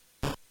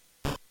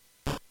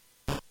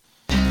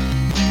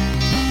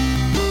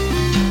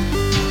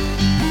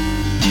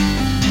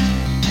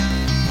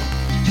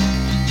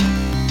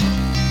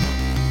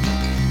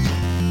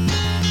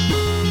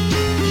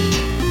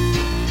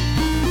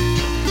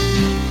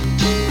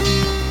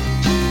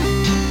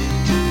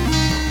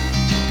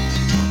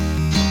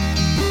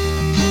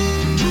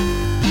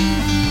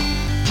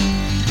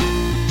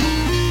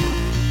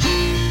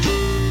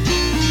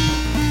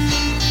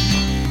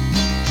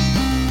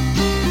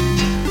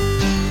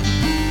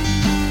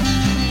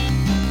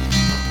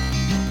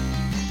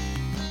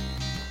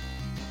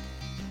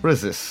What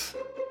is this?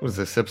 What is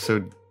this,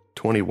 episode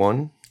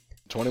 21?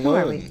 21. Who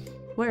are we?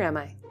 Where am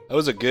I? That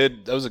was a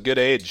good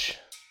age.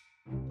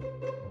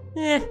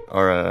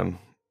 Our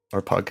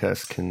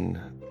podcast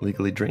can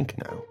legally drink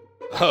now.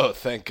 Oh,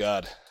 thank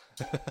God.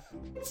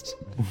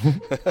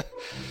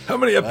 How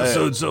many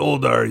episodes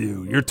old are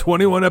you? You're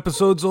 21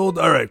 episodes old?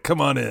 All right, come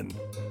on in.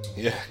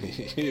 Yeah,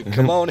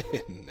 come on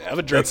in. Have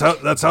a drink.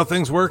 That's how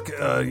things work?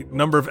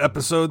 Number of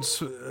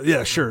episodes?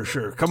 Yeah,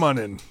 sure. Come on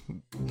in.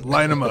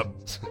 Line them up.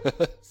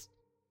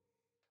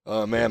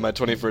 Oh, man, my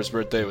 21st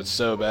birthday was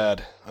so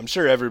bad. I'm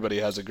sure everybody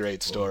has a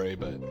great story,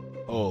 but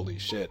holy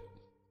shit.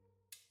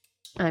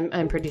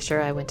 I'm pretty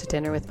sure I went to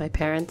dinner with my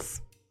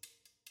parents.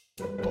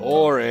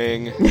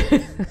 Boring.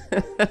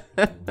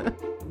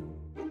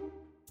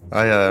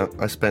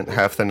 I spent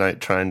half the night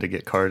trying to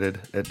get carded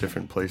at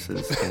different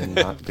places and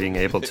not being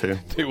able to.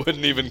 They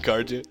wouldn't even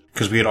card you?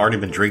 Because we had already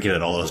been drinking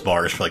at all those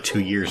bars for like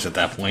 2 years at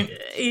that point.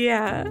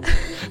 Yeah.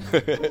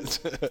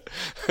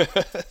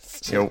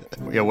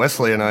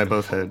 Wesley and I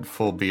both had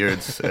full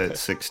beards at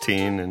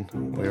 16,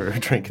 and we were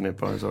drinking at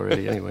bars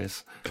already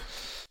anyways.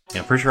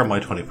 Yeah, I'm pretty sure on my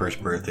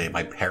 21st birthday,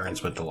 my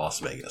parents went to Las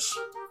Vegas.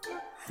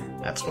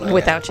 That's what I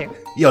Without you.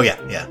 Oh, yeah.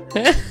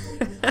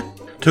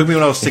 Took me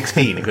when I was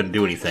 16 and couldn't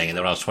do anything, and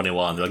then when I was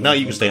 21, they're like, no,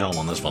 you can stay home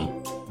on this one.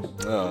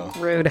 Oh.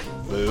 Rude.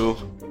 Boo.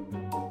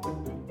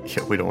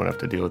 Yeah, we don't want to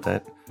have to deal with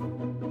that.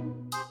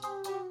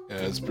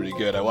 Yeah, it's pretty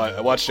good. I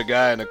watched a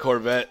guy in a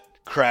Corvette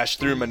crash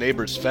through my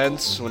neighbor's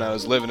fence when I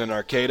was living in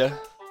Arcata.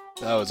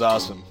 That was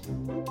awesome.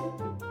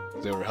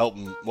 They were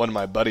helping one of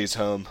my buddies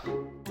home,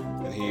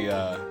 and he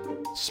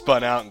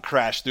spun out and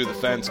crashed through the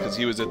fence because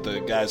he was at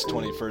the guy's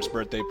 21st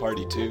birthday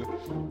party too.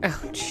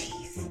 Oh, jeez.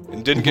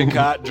 And didn't get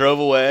caught, drove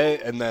away,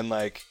 and then,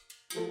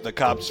 the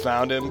cops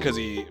found him because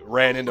he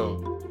ran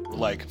into,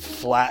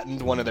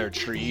 flattened one of their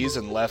trees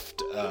and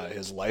left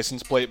his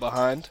license plate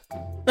behind.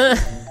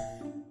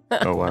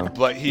 Oh, wow.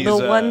 But he's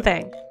one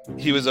thing.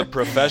 He was a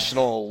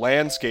professional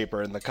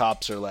landscaper, and the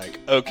cops are like,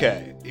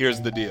 okay,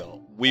 here's the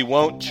deal. We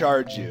won't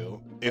charge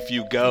you if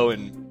you go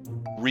and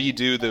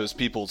redo those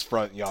people's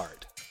front yard.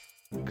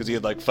 Because he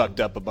had, fucked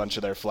up a bunch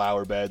of their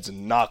flower beds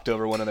and knocked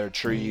over one of their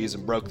trees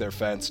and broke their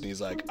fence, and he's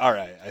like, all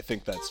right, I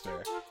think that's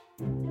fair.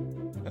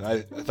 And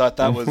I thought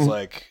that was,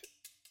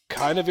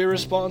 kind of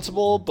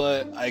irresponsible,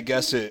 but I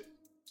guess it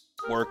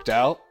worked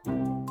out.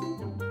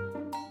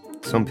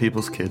 Some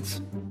people's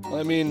kids.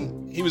 I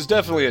mean, he was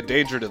definitely a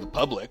danger to the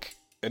public,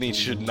 and he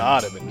should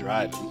not have been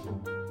driving.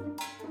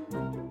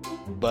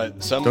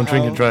 But somehow... Don't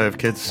drink and drive,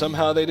 kids.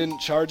 Somehow they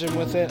didn't charge him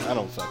with it? I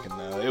don't fucking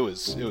know. It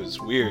was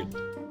weird.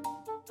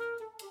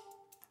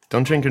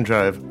 Don't drink and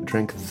drive.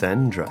 Drink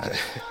then drive.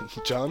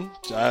 John,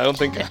 I don't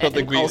think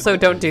we. Also,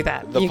 don't do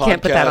that. You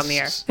can't put that on the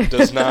air.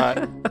 Does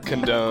not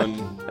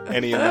condone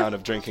any amount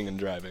of drinking and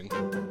driving.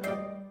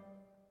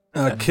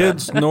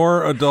 Kids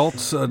nor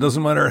adults,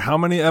 doesn't matter how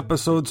many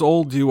episodes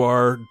old you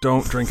are,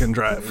 don't drink and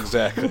drive.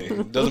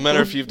 Exactly. Doesn't matter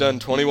if you've done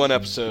 21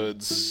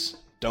 episodes,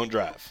 don't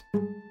drive.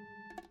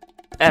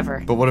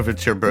 Ever. But what if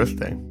it's your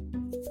birthday?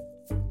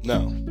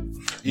 No.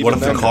 What if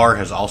the car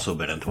has also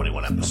been in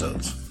 21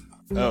 episodes?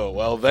 Oh,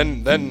 well,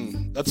 then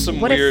that's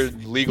some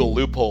weird legal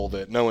loophole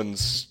that no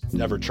one's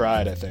ever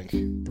tried, I think.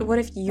 What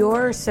if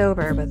you're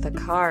sober but the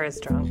car is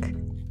drunk?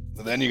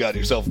 Then you got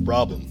yourself a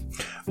problem.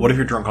 What if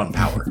you're drunk on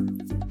power?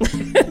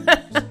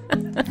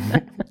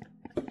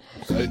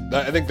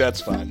 I think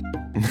that's fine.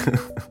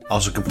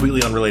 Also,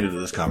 completely unrelated to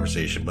this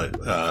conversation, but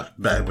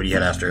back when you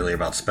had asked earlier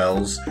about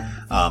spells,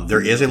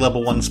 there is a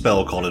level 1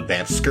 spell called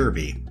Advanced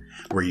Scurvy,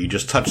 where you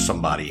just touch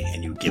somebody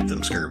and you give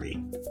them scurvy.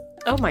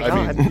 Oh my god.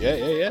 I mean,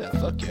 yeah,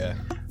 fuck yeah.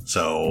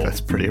 So, that's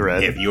pretty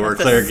rad. If you're a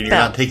cleric and you're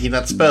not taking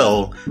that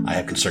spell, I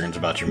have concerns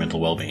about your mental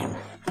well-being.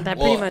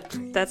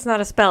 That's not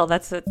a spell,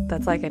 that's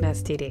like an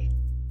STD.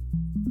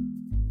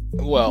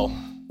 Well,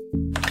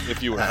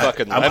 if you were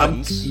fucking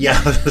lemons.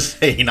 I was going to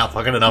say, not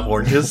fucking enough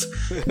oranges.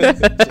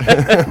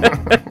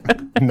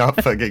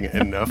 Not fucking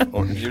enough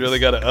oranges. You really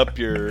got to up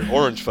your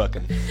orange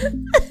fucking.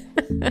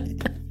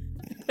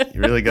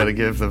 You really got to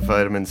give the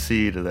vitamin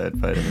C to that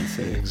vitamin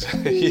C.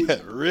 Yeah,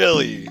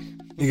 really.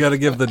 You got to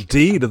give the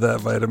D to that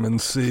vitamin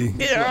C.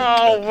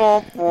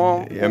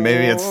 Yeah,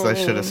 maybe I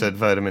should have said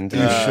vitamin D.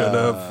 You should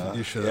have.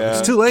 Yeah.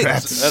 It's too late.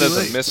 That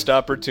is a missed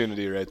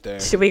opportunity right there.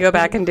 Should we go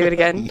back and do it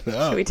again?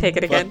 No, Should we take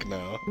it again? Fuck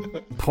no.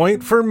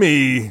 Point for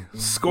me.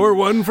 Score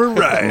 1 for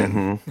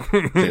Ryan.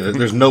 Yeah,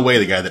 there's no way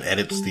the guy that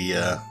edits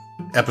the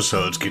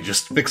episodes could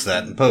just fix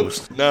that in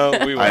post. No,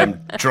 we won't.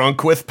 I'm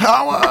drunk with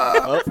power.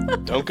 Oh,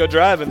 don't go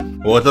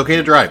driving. Well, it's okay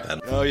to drive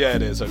then. Oh yeah,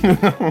 it is. Okay.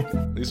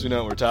 At least we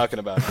know what we're talking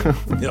about.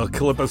 He'll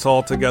clip us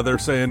all together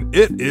saying,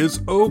 it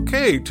is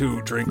okay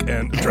to drink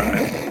and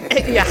drive.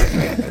 Yeah.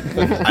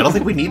 I don't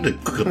think we need to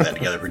clip that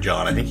together for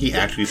John. I think he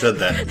actually said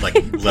that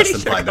less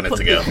than 5 minutes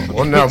ago.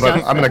 Well, no,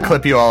 but I'm going to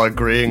clip you all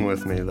agreeing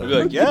with me, though. I'll be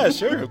like, yeah,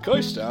 sure, of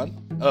course, John.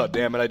 Oh,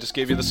 damn it, I just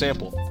gave you the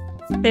sample.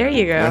 There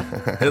you go.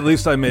 At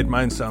least I made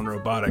mine sound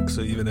robotic, so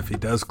even if he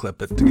does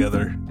clip it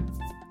together,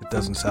 it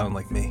doesn't sound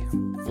like me.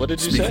 What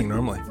did you Speaking say?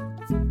 normally.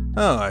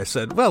 Oh, I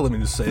said, well, let me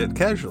just say it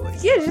casually.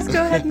 Yeah, just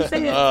go ahead and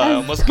say it. I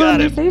almost got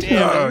him.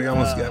 Damn. Oh, you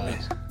almost got me.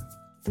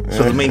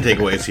 So the main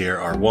takeaways here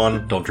are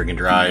 1, don't drink and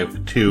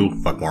drive.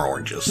 2, fuck more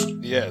oranges.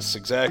 Yes,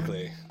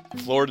 exactly.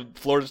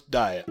 Florida's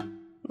diet.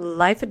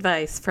 Life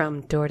advice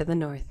from Door to the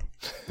North.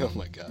 Oh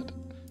my god.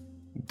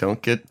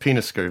 Don't get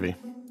penis scurvy.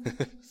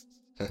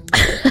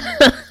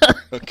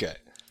 Okay.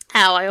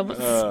 Ow, I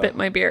almost spit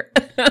my beer.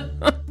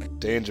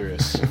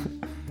 Dangerous.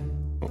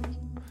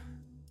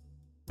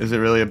 Is it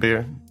really a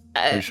beer?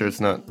 Are you sure it's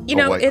not You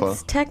a know, White Claw?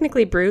 it's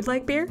technically brewed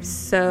like beer,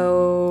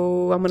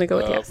 so I'm going to go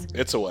with yes.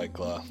 It's a White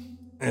Claw.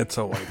 It's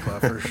a White Claw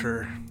for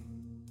sure.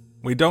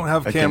 We don't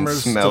have I can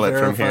cameras to smell it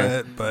from verify here.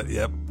 it, but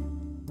yep.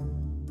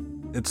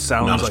 It Not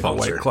sounds a like a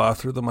sponsor. White Claw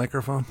through the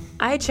microphone.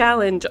 I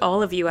challenge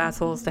all of you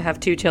assholes to have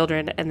 2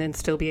 children and then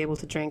still be able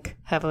to drink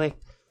heavily.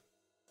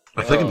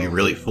 I think I'd be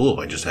really full if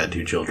I just had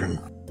 2 children.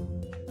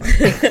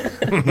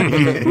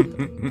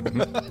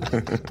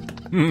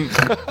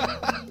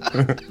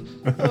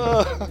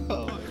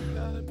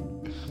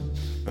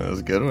 That was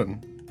a good one.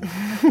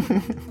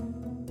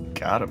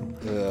 Got him.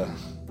 Yeah.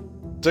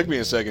 Took me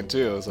a second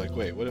too. I was like,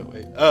 wait.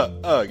 Oh,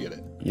 I get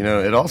it. You know,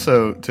 it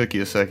also took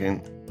you a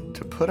second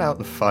to put out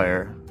the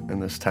fire in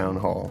this town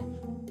hall.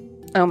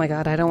 Oh my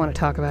god, I don't want to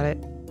talk about it.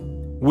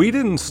 We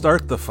didn't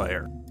start the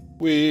fire.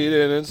 We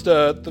didn't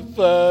start the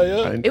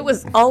fire. It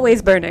was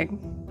always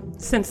burning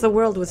since the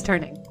world was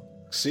turning.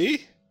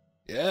 See?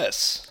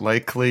 Yes.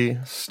 Likely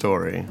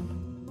story.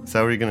 Is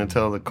that what you're going to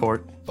tell the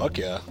court? Fuck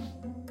yeah.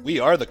 We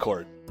are the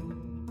court.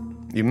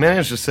 You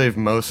managed to save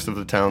most of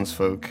the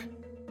townsfolk.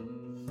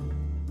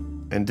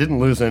 And didn't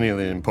lose any of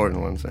the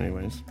important ones,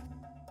 anyways.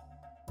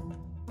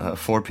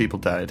 4 people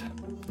died.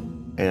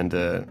 And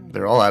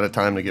they're all out of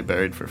time to get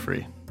buried for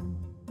free.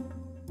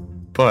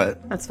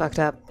 But That's fucked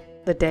up.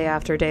 The day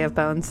after Day of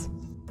Bones.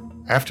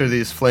 after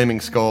these flaming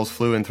skulls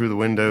flew in through the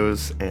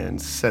windows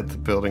and set the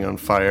building on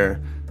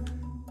fire,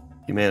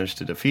 you managed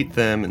to defeat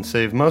them and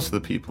save most of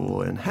the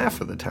people and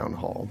half of the town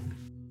hall.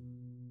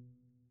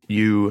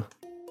 You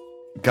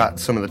got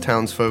some of the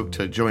townsfolk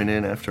to join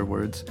in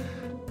afterwards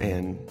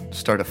and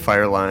start a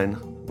fire line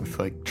with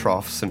like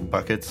troughs and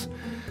buckets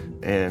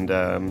and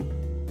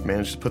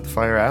managed to put the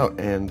fire out,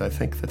 and I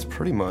think that's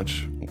pretty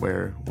much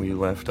where we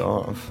left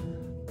off.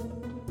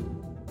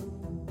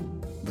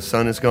 The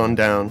sun has gone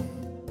down.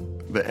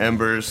 The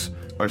embers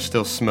are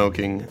still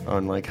smoking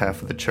on like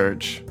half of the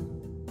church.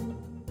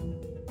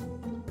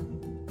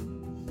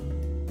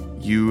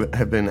 You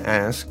have been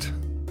asked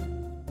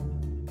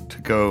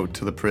to go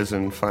to the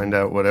prison, find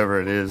out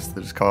whatever it is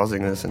that is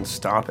causing this, and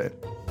stop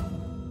it.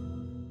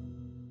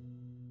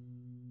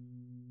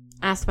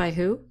 Asked by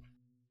who?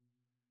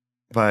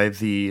 By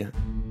the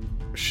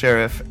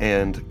sheriff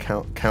and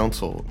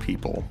council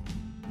people.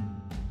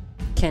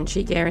 Can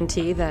she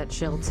guarantee that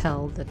she'll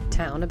tell the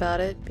town about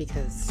it?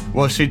 Because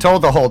Well, she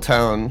told the whole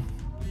town.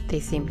 they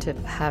seem to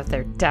have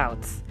their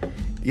doubts.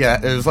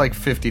 Yeah, it was like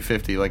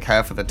 50-50. Like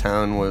half of the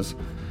town was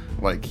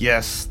like,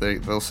 yes,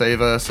 they'll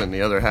save us, and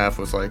the other half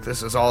was like,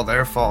 this is all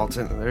their fault,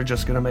 and they're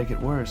just gonna make it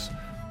worse.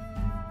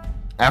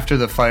 After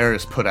the fire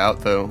is put out,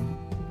 though,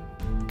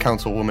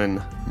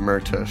 Councilwoman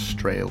Myrta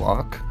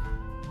Straylock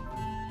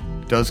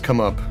does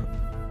come up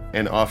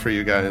and offer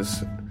you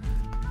guys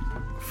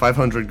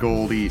 500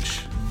 gold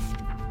each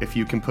if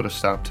you can put a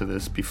stop to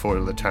this before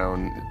the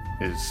town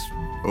is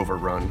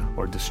overrun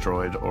or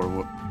destroyed,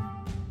 or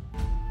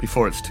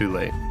before it's too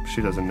late.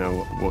 She doesn't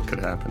know what could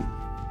happen.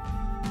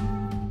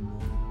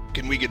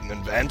 Can we get an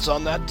advance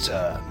on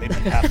that? Maybe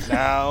half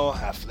now,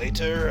 half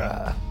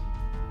later?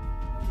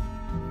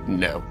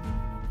 No.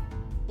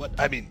 What?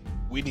 I mean,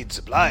 we need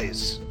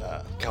supplies,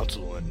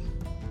 Councilwoman.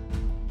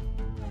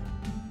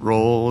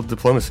 Roll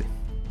diplomacy.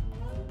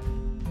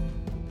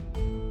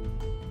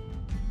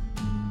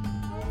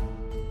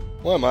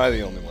 Why am I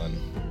the only one?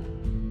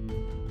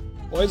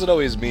 Why is it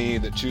always me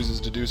that chooses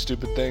to do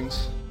stupid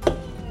things?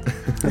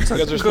 You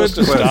guys are supposed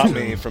to stop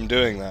me from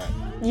doing that.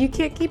 You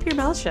can't keep your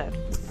mouth shut.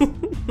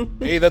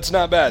 Hey, that's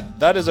not bad.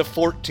 That is a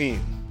 14.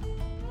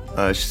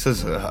 She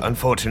says,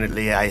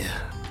 unfortunately, I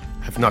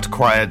have not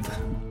acquired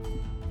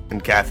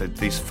and gathered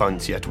these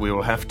funds yet. We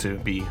will have to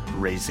be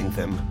raising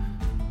them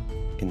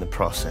in the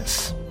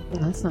process.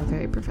 That's not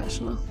very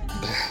professional.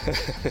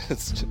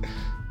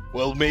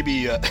 Well,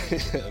 maybe,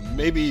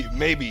 maybe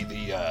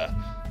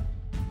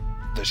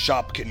the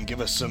shop can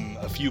give us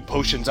a few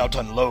potions out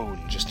on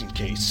loan, just in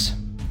case.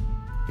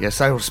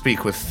 Yes, I will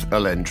speak with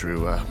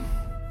Alendru.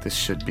 This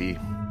should be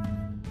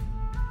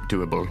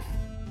doable.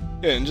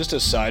 Yeah, and just a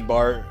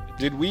sidebar,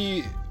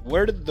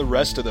 where did the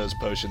rest of those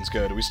potions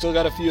go? Do we still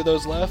got a few of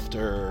those left,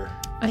 or?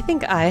 I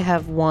think I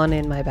have one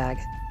in my bag.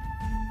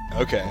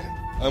 Okay.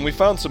 We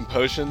found some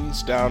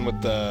potions down with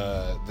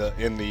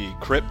in the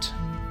crypt.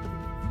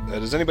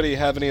 Does anybody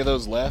have any of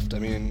those left? I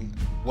mean,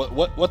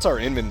 what's our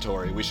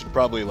inventory? We should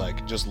probably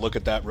just look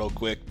at that real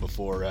quick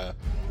before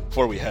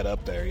we head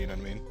up there. You know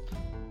what I mean?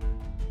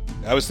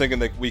 I was thinking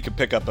that we could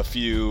pick up a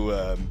few,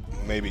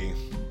 maybe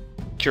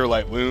Cure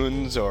Light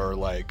Wounds or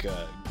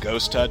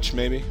Ghost Touch,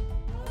 maybe.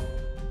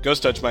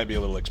 Ghost Touch might be a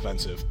little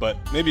expensive, but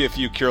maybe a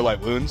few Cure Light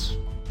Wounds.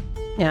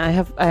 Yeah,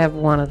 I have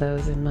one of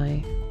those in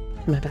my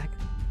bag.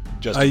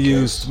 Just I in case.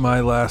 used my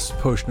last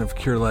potion of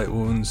Cure Light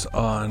Wounds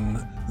on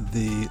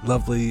the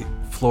lovely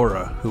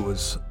Flora, who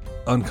was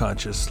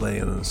unconscious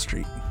laying in the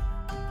street.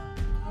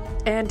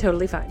 And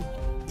totally fine.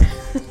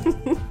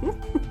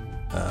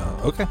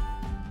 Okay.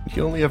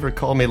 You only ever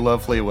call me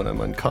lovely when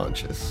I'm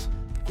unconscious.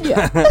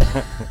 Yeah.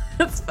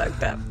 That's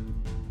fucked up.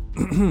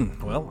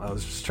 Well, I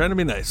was just trying to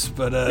be nice,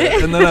 but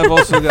and then I've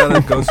also got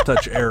a Ghost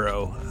Touch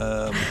arrow,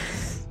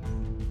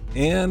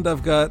 and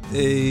I've got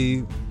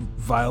a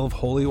vial of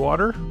holy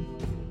water.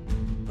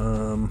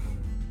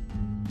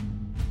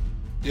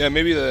 Yeah,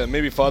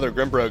 maybe Father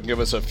Grimbro can give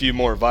us a few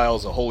more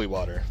vials of holy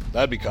water.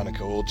 That'd be kind of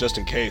cool, just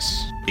in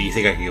case. Do you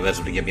think I could give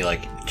them to give me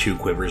like 2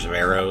 quivers of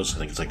arrows? I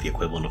think it's like the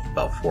equivalent of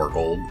about 4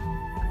 gold.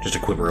 Just a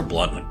quiver of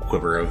blunt and a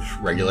quiver of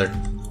regular.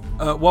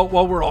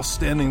 While we're all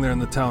standing there in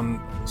the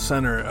town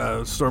center,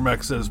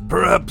 Stormac says,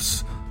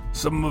 "Perhaps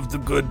some of the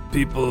good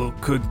people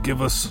could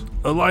give us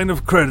a line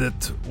of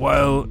credit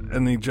while,"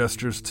 and he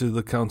gestures to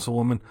the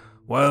councilwoman,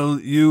 "while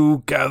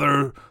you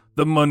gather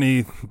the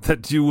money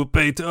that you will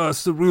pay to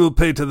us, we will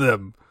pay to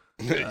them."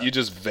 You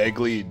just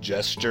vaguely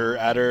gesture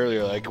at her.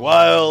 You're like,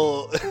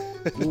 "Well."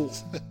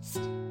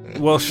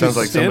 Well, she's Sounds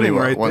like somebody standing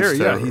right wants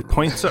there. to Yeah, he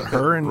points at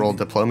her and roll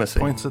diplomacy.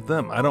 points at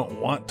them. I don't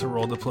want to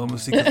roll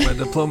diplomacy because my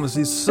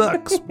diplomacy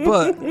sucks,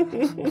 but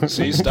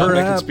See, stop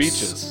making perhaps,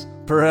 speeches.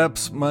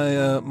 perhaps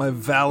my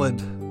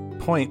valid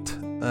point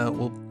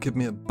will give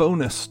me a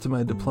bonus to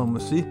my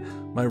diplomacy.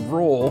 My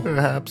roll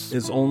Perhaps.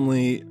 is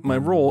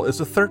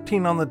a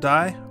 13 on the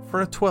die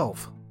for a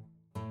 12.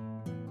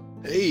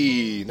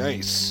 Hey,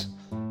 nice.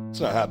 It's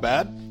not that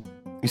bad.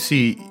 You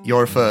see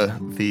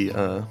Yorfa,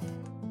 the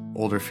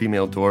older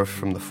female dwarf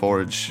from the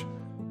forge.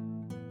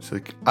 She's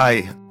like,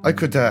 I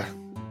could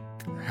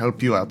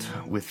help you out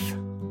with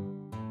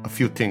a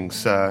few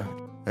things.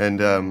 And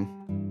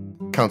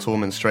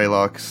Councilwoman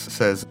Straylock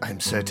says, I'm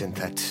certain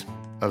that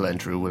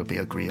Alendru will be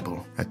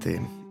agreeable at the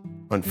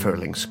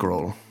unfurling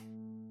scroll.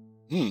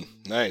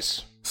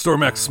 Nice.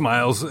 Stormac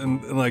smiles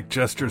and like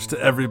gestures to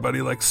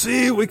everybody like,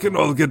 "See, we can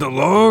all get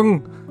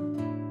along."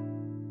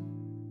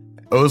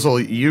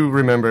 Ozil, you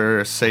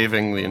remember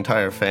saving the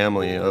entire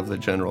family of the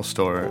general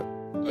store.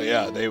 Oh,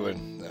 yeah, they would.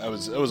 It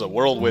was a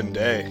whirlwind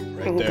day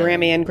right there.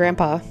 Grammy and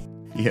Grandpa.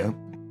 Yeah.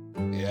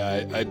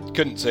 Yeah, I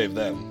couldn't save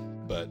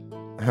them, but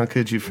How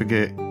could you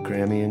forget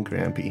Grammy and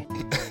Grampy?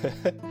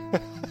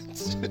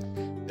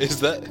 is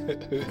that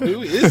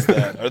who is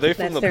that? Are they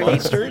from That's the their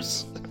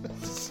monsters?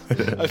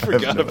 I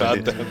forgot no about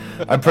idea. them.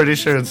 I'm pretty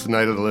sure it's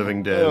Night of the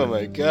Living Dead. Oh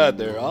my god,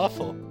 they're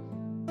awful.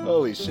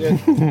 Holy shit.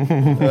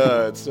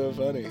 It's so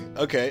funny.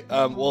 Okay,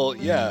 well,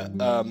 yeah,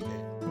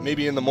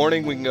 maybe in the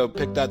morning we can go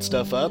pick that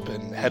stuff up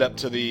and head up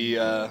to the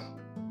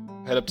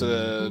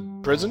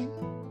prison.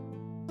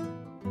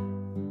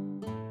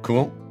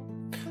 Cool.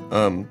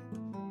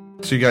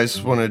 So you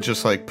guys want to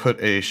just like put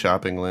a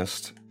shopping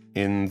list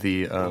in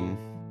the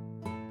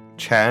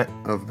chat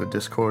of the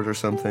Discord or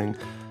something?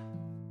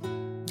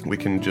 We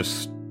can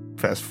just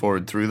fast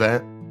forward through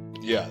that,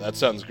 Yeah, that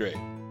sounds great.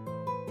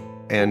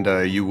 and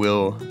you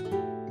will.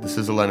 This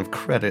is a line of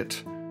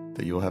credit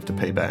that you will have to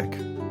pay back.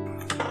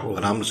 Well,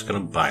 then I'm just gonna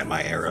buy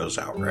my arrows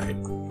outright.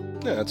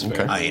 Yeah, that's Okay.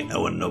 fair. I ain't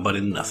owing nobody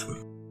nothing.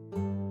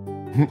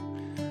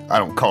 I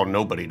don't call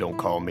nobody, don't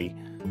call me.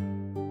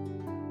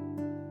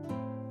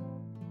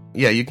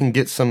 Yeah, you can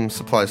get some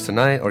supplies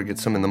tonight or get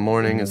some in the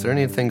morning. Is there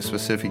anything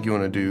specific you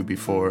want to do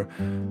before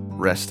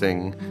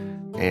resting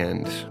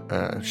and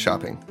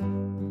shopping?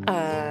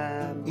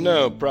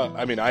 No,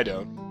 I mean, I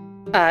don't.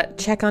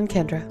 Check on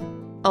Kendra.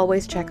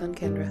 Always check on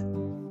Kendra.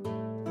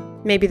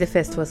 Maybe the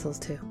fist whistles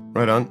too.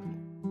 Right on.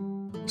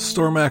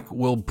 Stormac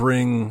will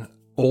bring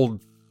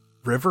Old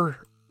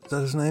River. Is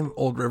that his name?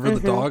 Old River, the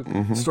dog.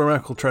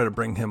 Stormac will try to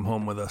bring him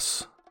home with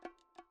us.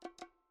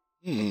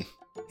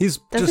 He's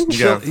Doesn't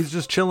just he- he's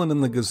just chilling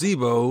in the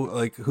gazebo.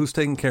 Like, who's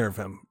taking care of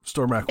him?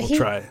 Stormac will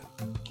try.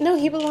 No,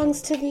 he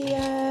belongs to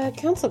the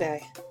council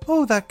guy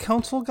Oh, that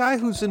council guy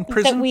who's in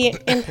prison. that we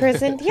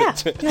imprisoned. Yeah.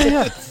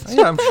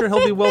 Yeah, I'm sure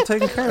he'll be well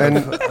taken care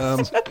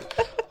of.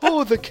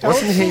 Oh, the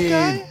council Wasn't he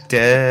guy?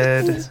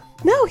 dead?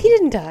 No, he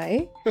didn't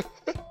die.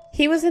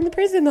 He was in the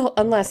prison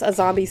unless a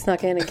zombie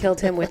snuck in and killed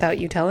him without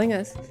you telling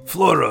us.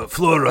 Flora, I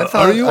thought-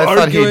 are you I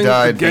thought he arguing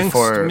died against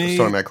before me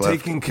Stormac left.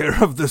 taking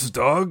care of this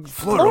dog?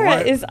 Flora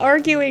why- is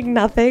arguing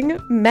nothing.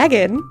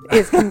 Megan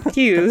is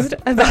confused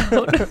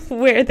about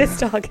where this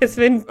dog has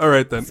been All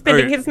right then.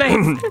 spending All right. his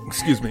nights.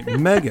 Excuse me,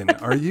 Megan.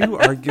 Are you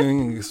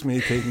arguing against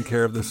me taking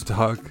care of this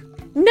dog?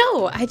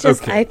 No, I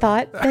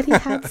thought that he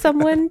had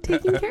someone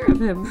taking care of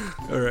him.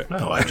 All right.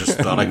 No, I just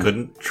thought I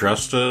couldn't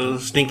trust a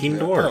stinking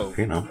dwarf,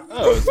 you know.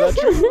 Oh, is that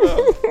true?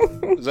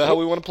 Oh. Is that how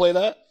we want to play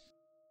that?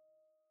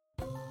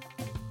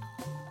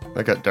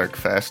 That got dark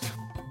fast.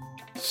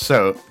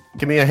 So,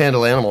 give me a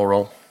handle animal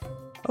roll.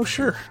 Oh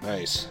sure.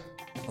 Nice.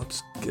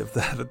 Let's give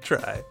that a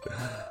try.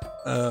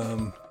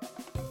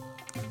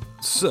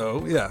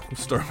 So yeah,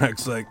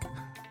 Stormac's like,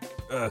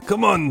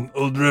 come on,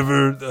 Old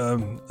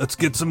River, let's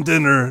get some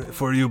dinner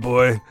for you,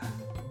 boy.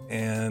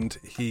 And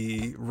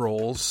he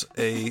rolls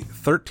a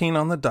 13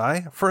 on the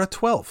die for a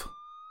 12.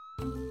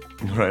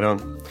 Right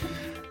on.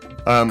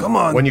 Come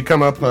on. When you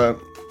come up,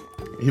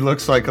 he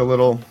looks like a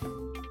little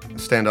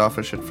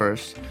standoffish at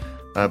first,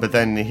 but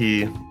then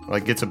he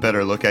gets a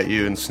better look at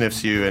you and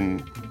sniffs you,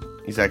 and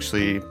he's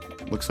actually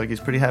looks like he's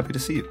pretty happy to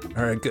see you.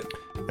 All right, good.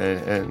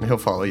 And he'll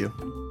follow you.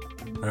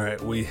 All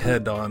right, we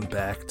head on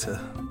back to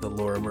the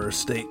Lorimer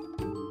estate.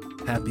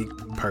 Happy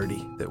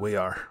party that we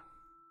are.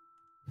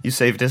 You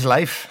saved his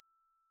life.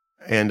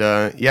 And,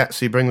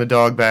 so you bring the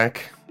dog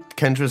back.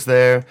 Kendra's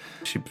there.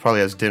 She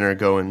probably has dinner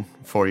going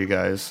for you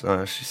guys.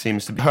 She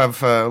seems to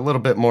have a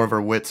little bit more of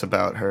her wits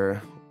about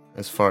her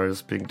as far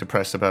as being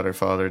depressed about her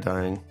father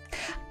dying.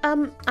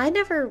 I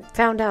never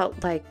found out,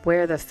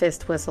 where the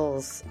fist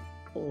whistles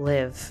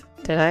live.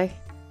 Did I?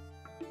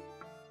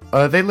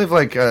 They live,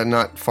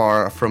 not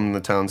far from the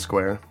town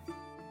square.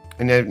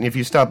 And if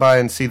you stop by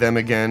and see them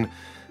again,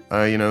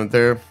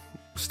 they're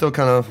still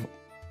kind of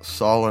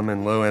solemn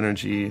and low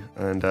energy,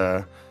 and,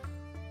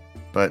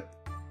 but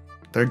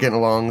they're getting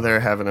along. They're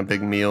having a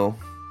big meal,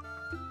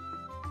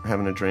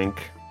 having a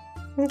drink.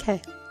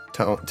 Okay.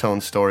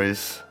 Telling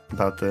stories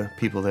about the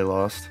people they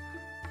lost.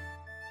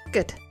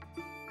 Good.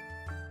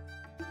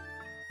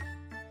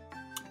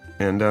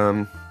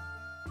 And,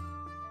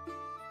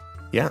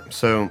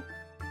 so...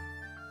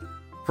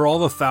 For all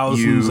the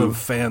thousands of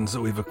fans that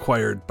we've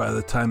acquired by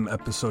the time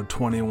episode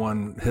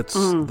 21 hits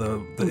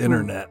the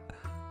internet,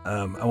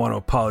 I want to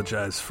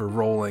apologize for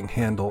rolling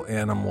handle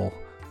animal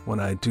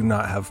when I do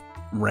not have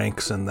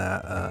ranks in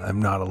that.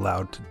 I'm not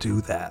allowed to do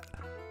that.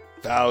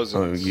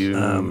 Thousands. Oh,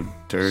 you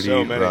dirty,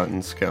 so many.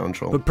 rotten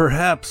scoundrel. But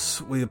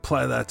perhaps we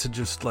apply that to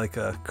just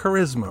a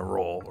charisma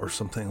roll or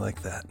something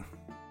like that.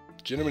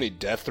 Do you know how many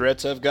death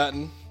threats I've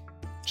gotten?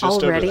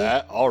 Just Already? over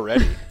that?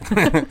 Already.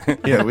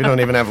 Yeah, we don't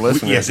even have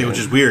listeners. Yeah, see, which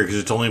is weird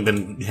because it's only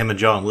been him and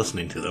John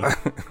listening to them.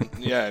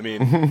 Yeah, I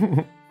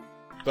mean...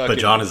 But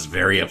John is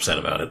very upset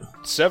about it.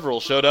 Several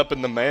showed up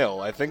in the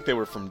mail. I think they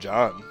were from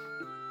John.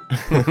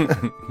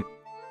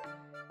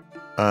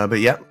 But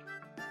yeah.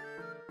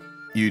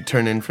 You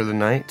turn in for the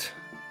night.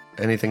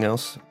 Anything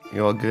else?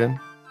 You all good?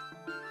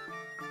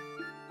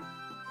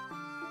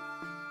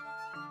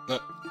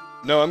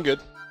 No, I'm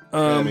good.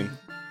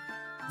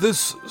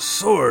 This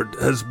sword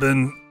has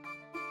been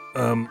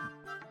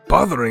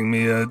bothering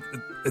me.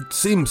 It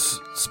seems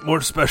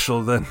more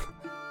special than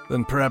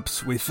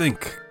perhaps we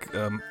think.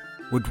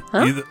 Would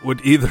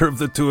either of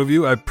the two of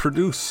you? I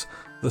produce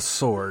the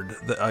sword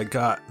that I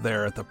got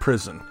there at the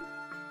prison,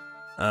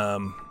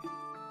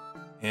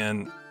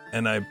 and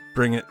I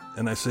bring it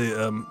and I say,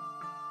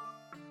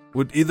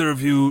 would either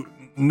of you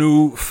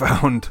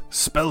newfound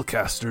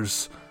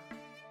spellcasters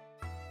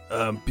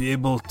be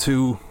able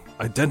to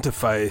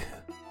identify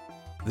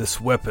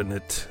this weapon?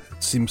 It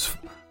seems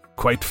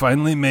quite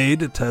finely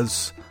made. It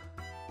has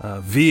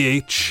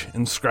VH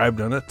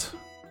inscribed on it.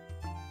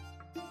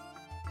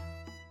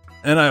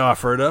 And I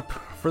offer it up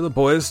for the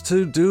boys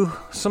to do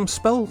some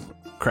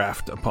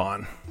spellcraft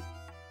upon.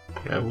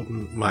 Yeah, I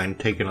wouldn't mind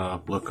taking a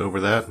look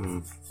over that.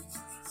 And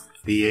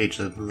VH,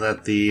 is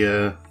that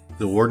the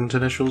warden's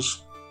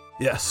initials?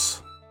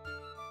 Yes.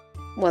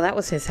 Well, that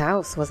was his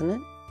house, wasn't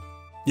it?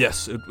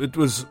 Yes, it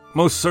was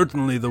most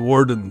certainly the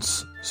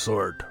warden's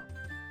sword.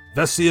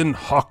 Vessian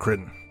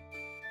Hawkrin,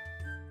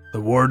 the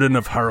warden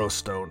of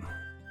Harrowstone.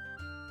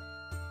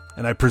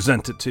 And I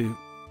present it to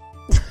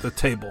the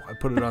table. I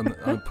put it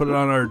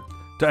on our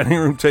dining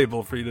room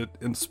table for you to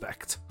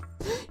inspect.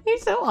 You're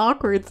so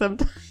awkward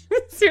sometimes.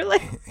 You're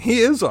like...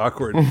 He is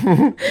awkward.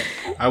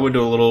 I would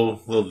do a little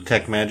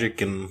detect magic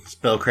and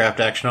spellcraft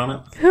action on it.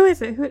 Who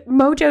is it?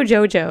 Mojo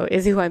Jojo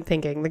is who I'm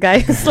thinking. The guy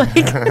who's like,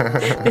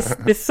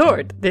 this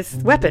sword, this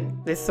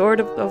weapon, this sword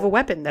of a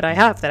weapon that I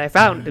have, that I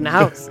found in a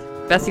house.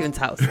 Vessian's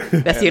house.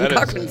 Vessian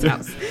Cochrane's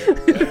house.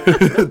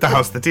 The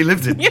house that he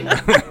lived in.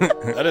 Yeah.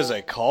 That is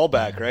a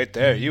callback right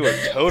there. You were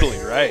totally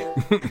right.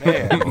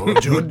 Man,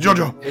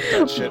 Jojo. hit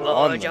that shit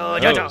on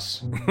the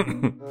nose.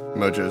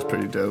 Mojo's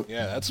pretty dope.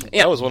 Yeah,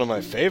 that was one of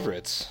my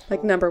favorites.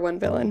 Like #1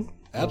 villain.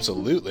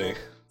 Absolutely.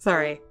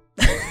 Sorry.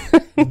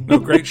 No,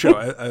 great show.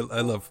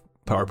 I love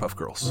Powerpuff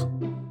Girls.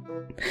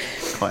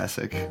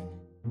 Classic.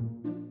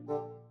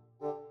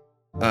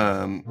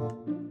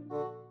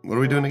 What are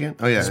we doing again?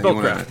 Oh yeah,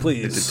 spellcraft,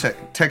 please.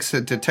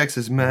 It detects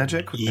his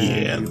magic. Yeah,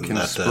 and you can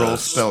that scroll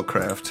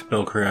spellcraft.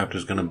 Spellcraft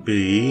is going to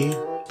be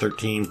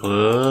 13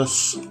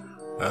 plus.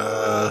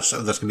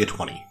 So that's going to be a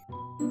 20.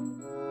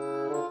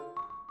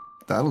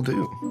 That'll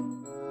do.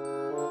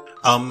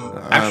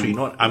 Actually, you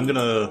know what? I'm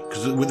gonna,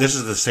 because this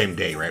is the same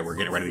day, right? We're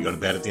getting ready to go to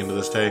bed at the end of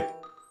this day.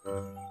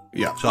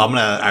 Yeah. So I'm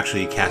gonna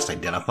actually cast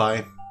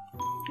Identify.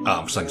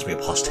 So it's gonna be a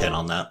plus 10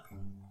 on that.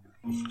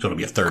 So it'll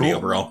be a 30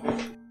 overall.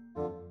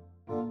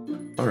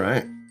 All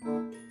right.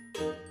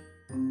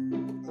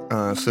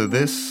 So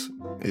this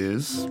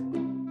is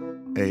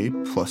a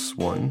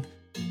 +1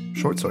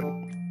 short sword.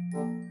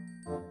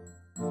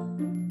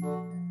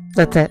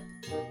 That's it.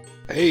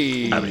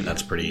 Hey. I mean,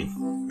 that's pretty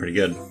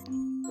good.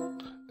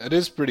 That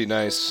is pretty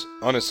nice,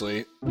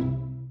 honestly.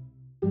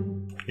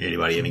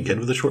 Anybody any good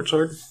with a short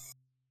sword?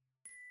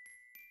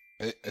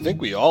 I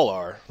think we all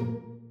are.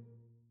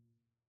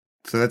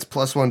 So that's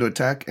 +1 to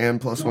attack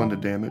and +1 to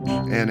damage,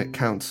 and it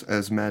counts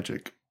as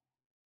magic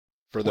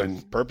For the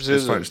when-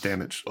 purposes as far of as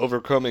damage.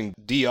 overcoming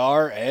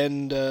DR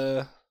and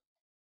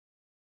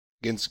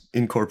against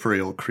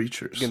Incorporeal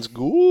creatures.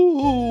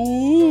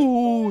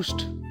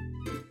 Ghost.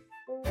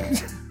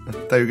 I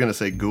thought you were gonna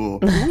say ghoul.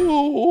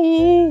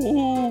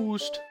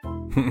 Ghost.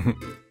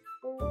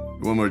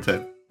 One more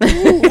time.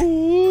 Ghost.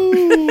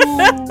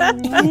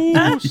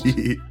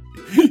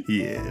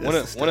 Yeah.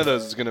 One of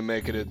those is gonna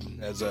make it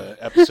as a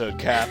episode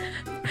cap.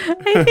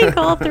 I think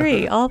all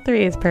three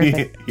is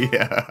perfect.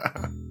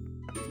 Yeah.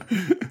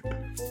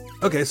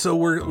 Okay, so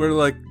we're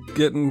like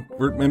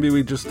maybe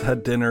we just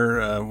had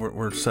dinner.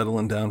 We're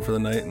settling down for the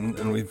night,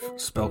 and we've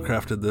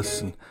spellcrafted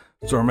this. And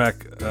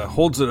Zormak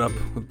holds it up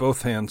with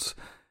both hands,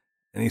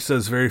 and he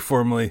says very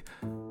formally,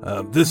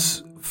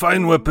 "This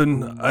fine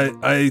weapon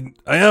I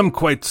am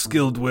quite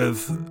skilled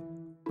with,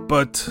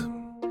 but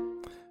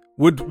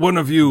would one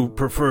of you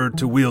prefer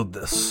to wield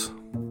this?"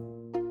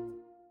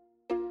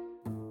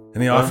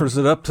 And he offers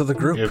it up to the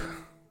group.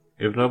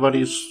 If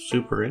nobody's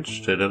super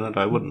interested in it,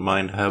 I wouldn't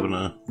mind having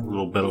a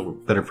little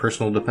better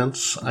personal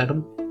defense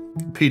item.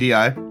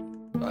 PDI.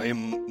 I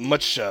am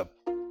much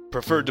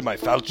preferred to my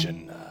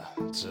falchion.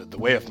 It's the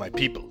way of my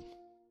people,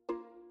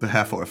 The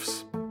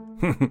half-orcs.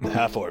 the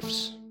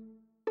half-orphs.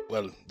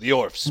 Well, the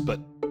orphs, but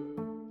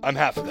I'm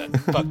half of that.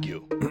 Fuck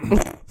you.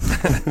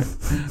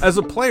 As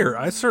a player,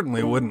 I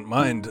certainly wouldn't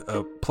mind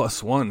a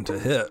 +1 to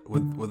hit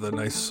with a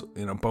nice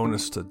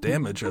bonus to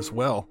damage as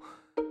well.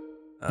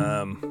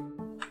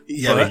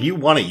 Yeah, if you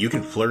want it, you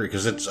can flurry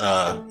because it's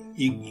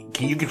you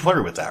can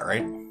flurry with that,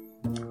 right?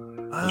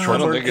 I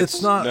don't think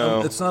it's not.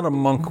 no. It's not a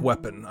monk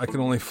weapon. I can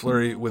only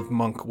flurry with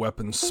monk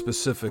weapons,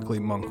 specifically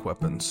monk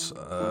weapons.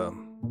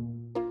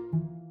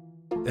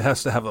 It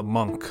has to have a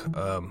monk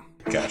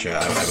Gotcha.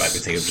 I might be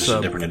thinking of just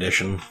a different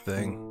edition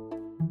thing.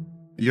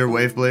 Your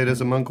wave blade is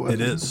a monk weapon?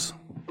 It is.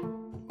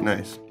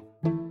 Nice.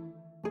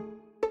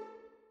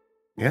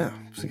 Yeah,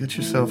 so get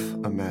yourself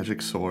a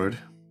magic sword.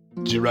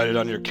 Did you write it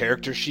on your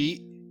character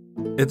sheet?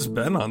 It's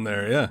been on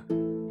there, yeah.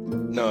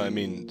 No, I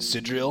mean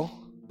Sidriel.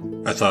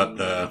 I thought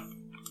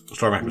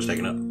Stormak was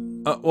taking it.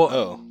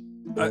 Oh,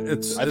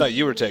 I thought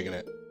you were taking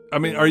it. I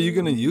mean, are you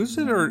going to use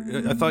it, or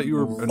I thought you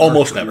were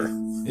Almost never.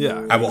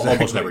 Yeah, I will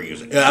almost never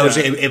use it. I would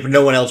say if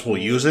no one else will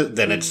use it,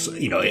 then it's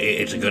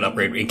it's a good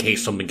upgrade in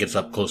case something gets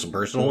up close and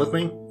personal with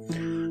me.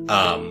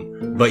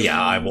 But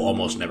yeah, I will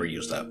almost never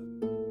use that.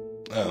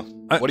 Oh,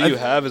 what do you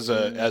have as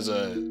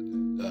a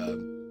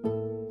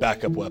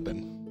backup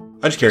weapon?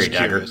 I just carry a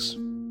dagger. Curious.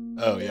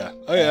 Oh yeah,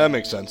 that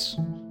makes sense.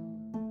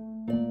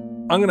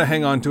 I'm going to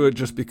hang on to it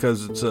just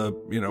because it's a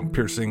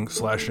piercing,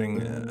 slashing,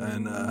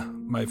 and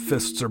my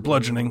fists are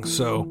bludgeoning.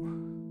 So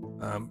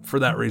for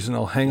that reason,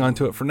 I'll hang on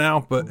to it for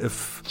now. But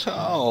if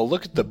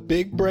look at the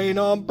big brain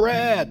on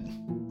Brad.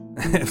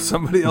 if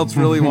somebody else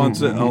really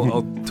wants it,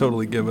 I'll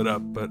totally give it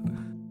up. But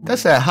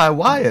That's that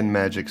Hawaiian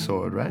magic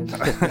sword, right?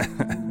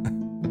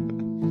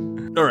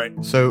 all right.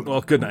 So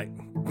Well, good night.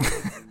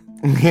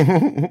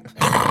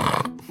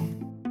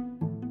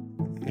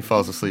 he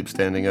falls asleep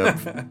standing up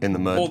in the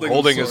mud.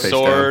 Holding his Face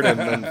sword down.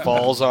 and then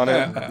falls on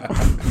it.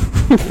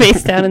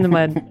 Face down in the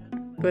mud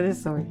with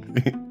his sword.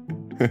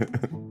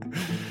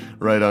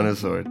 Right on his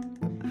sword.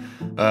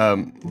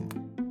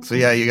 So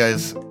yeah, you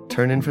guys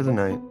turn in for the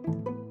night.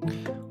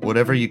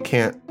 Whatever you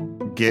can't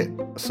get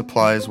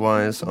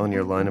supplies-wise on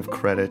your line of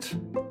credit,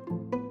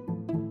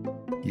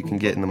 you can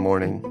get in the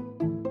morning.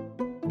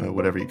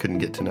 Whatever you couldn't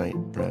get tonight,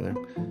 rather.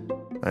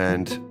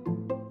 And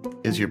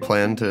is your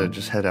plan to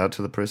just head out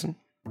to the prison?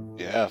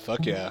 Yeah,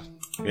 fuck yeah.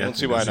 Yeah, Don't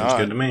see why that seems not.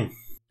 good to me.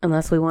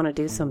 Unless we want to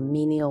do some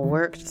menial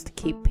work just to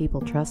keep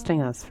people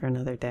trusting us for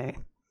another day.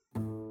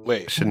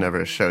 Wait, Should never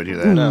have showed you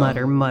that. No.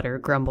 Mutter,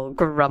 grumble,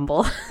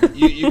 grumble.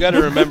 you got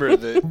to remember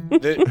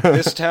that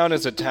this town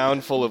is a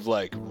town full of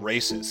like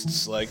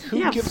racists. Like, who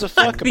Yeah, gives a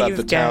fuck fuck about these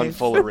the town guys.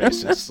 full of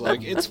racists?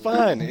 Like, it's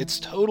fine. It's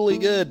totally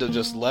good to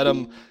just let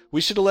them.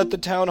 We should have let the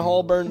town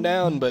hall burn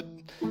down, but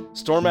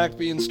Stormak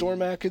being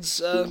Stormak is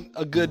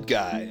a good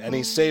guy, and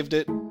he saved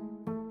it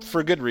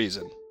for good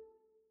reason.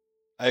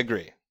 I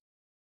agree.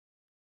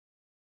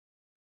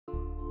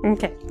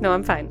 Okay, no,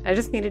 I'm fine. I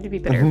just needed to be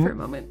bitter for a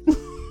moment.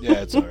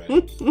 Yeah, it's alright.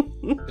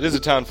 It is a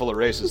town full of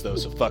racists, though,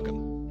 so fuck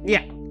them.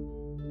 Yeah.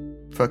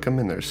 Fuck them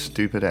in their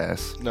stupid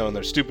ass. No, and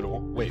they're stupid.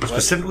 Wait, what?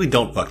 Specifically,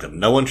 don't fuck them.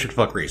 No one should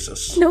fuck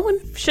racists. No one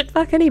should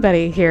fuck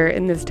anybody here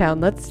in this town.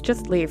 Let's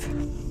just leave.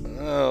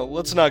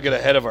 Let's not get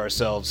ahead of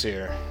ourselves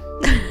here.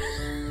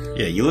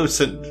 Yeah, you leave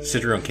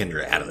Sidra and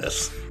Kendra out of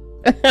this.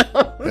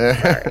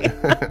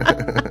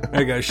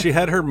 Hey guys, she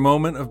had her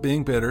moment of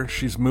being bitter.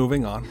 She's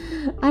moving on.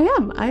 I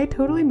am. I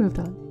totally moved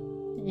on.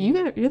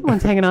 You're the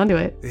ones hanging on to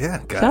it. Yeah,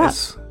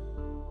 guys.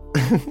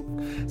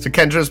 So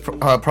Kendra's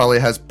probably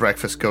has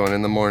breakfast going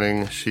in the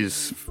morning.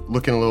 She's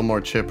looking a little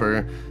more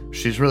chipper.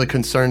 She's really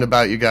concerned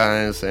about you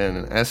guys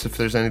and asks if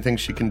there's anything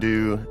she can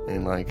do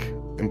and, like,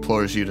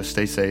 implores you to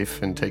stay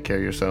safe and take care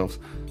of yourselves.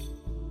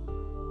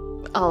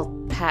 I'll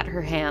pat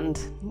her hand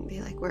and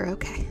be like, we're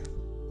okay.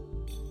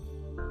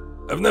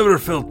 I've never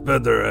felt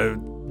better.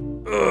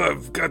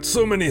 I've got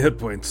so many hit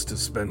points to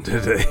spend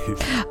today.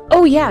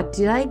 Oh yeah,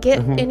 did I get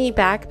any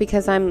back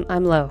because I'm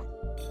low?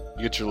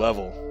 You get your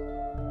level.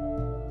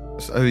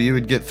 So you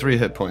would get 3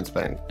 hit points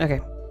back. Okay.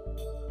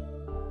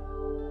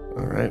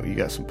 Alright, you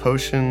got some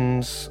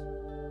potions.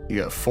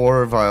 You got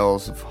 4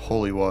 vials of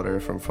holy water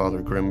from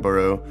Father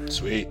Grimborough.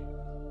 Sweet.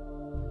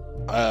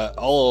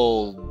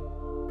 I'll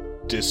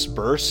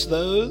disperse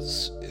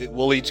those.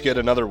 We'll each get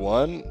another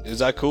one. Is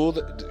that cool?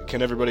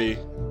 Can everybody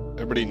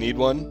need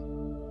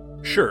one?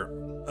 Sure.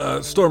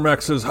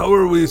 Stormax says, how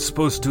are we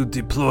supposed to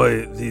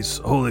deploy these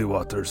holy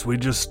waters? We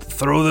just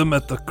throw them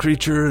at the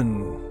creature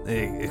and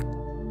they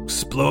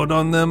explode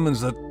on them?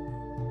 Is that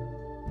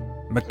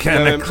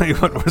mechanically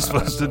what we're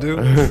supposed to do?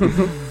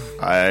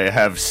 I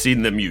have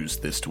seen them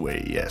used this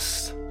way,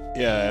 yes.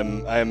 Yeah,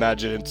 I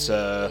imagine it's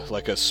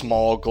like a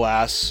small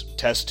glass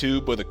test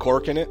tube with a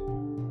cork in it.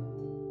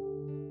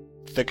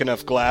 Thick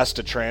enough glass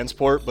to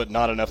transport, but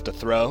not enough to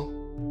throw.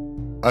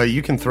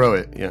 You can throw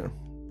it, yeah.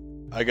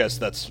 I guess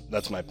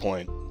that's my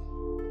point.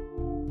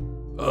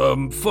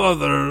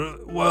 Father,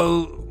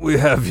 while we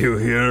have you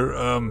here,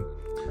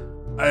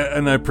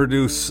 I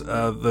produce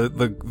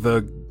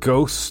the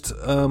ghost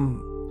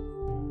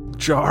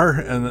jar,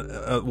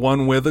 and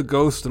one with a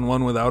ghost and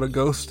one without a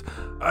ghost.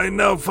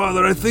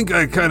 Father, I think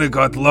I kind of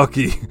got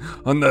lucky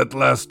on that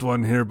last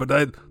one here, but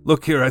I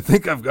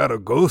think I've got a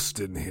ghost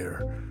in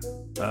here.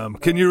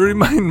 Can you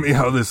remind me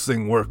how this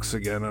thing works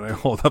again? And I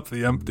hold up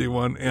the empty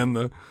one and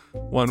the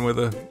one with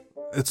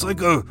it's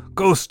like a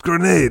ghost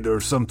grenade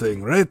or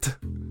something, right?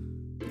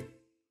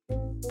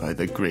 By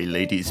the Grey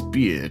Lady's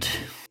beard.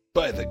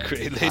 By the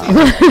Grey Lady's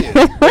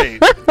beard. Wait,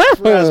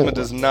 Pharasma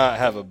does not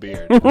have a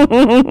beard.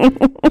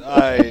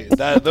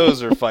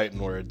 Those are fighting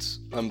words.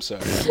 I'm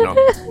sorry.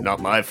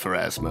 Not my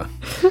Pharasma.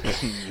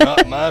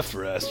 Not my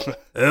Pharasma.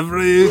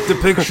 Every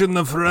depiction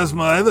of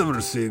Pharasma I've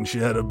ever seen, she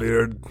had a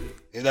beard.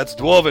 Yeah, that's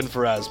Dwarven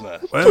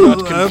Pharasma. Well,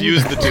 do not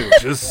confuse the two.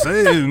 Just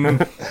saying.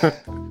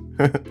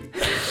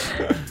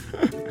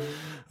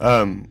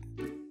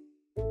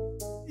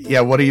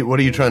 Yeah, what are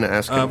you trying to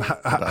ask him?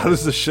 How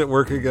does this shit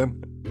work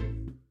again?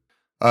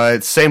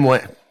 It's same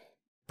way,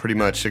 pretty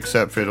much,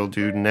 except for it'll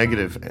do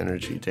negative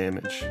energy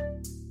damage.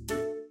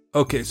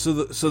 Okay, so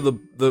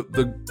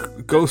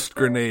the ghost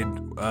grenade,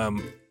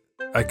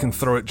 I can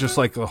throw it just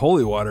like the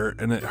holy water,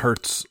 and it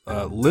hurts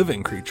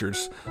living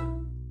creatures.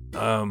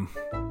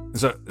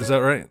 Is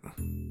that right?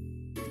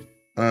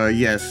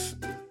 Yes.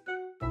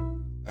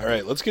 All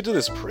right, let's get to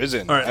this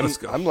prison. All right, let's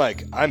go.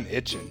 I'm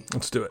itching.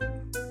 Let's do it.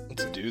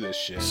 Let's do this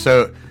shit.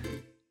 So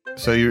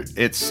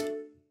it's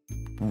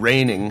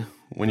raining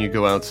when you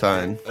go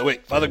outside. Oh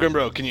wait, Father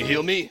Grimborough, can you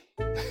heal me?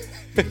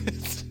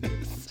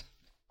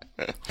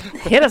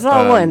 Hit us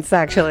all once,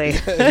 actually.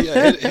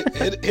 Yeah,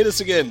 hit us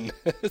again.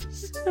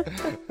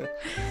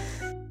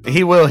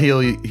 He will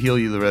heal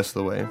you the rest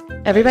of the way.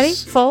 Everybody,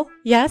 Nice. full?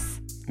 Yes.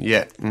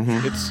 Yeah.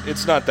 Mm-hmm.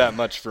 It's not that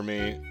much for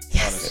me,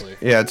 honestly.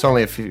 Yeah, it's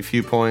only a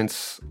few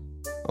points.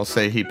 I'll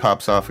say he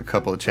pops off a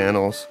couple of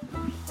channels.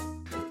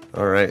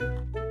 All right.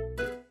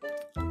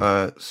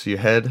 So you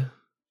head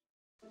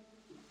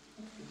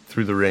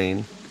through the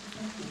rain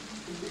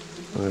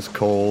on this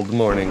cold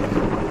morning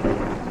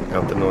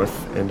out the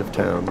north end of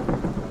town.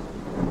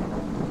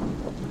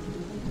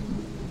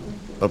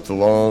 Up the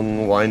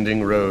long,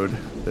 winding road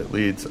that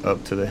leads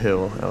up to the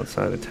hill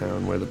outside of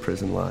town where the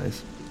prison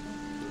lies.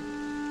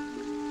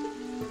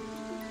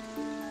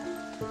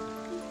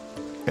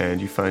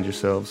 And you find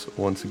yourselves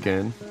once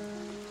again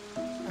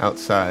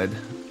outside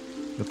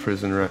the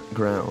prison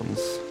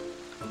grounds.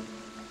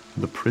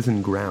 The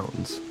prison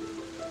grounds.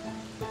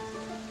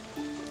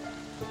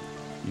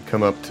 You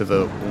come up to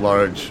the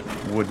large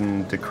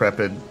wooden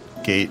decrepit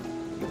gate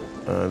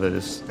that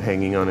is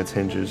hanging on its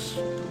hinges.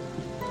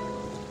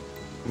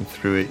 And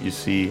through it you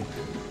see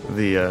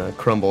the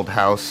crumbled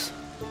house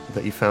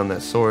that you found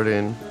that sword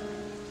in,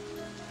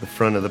 the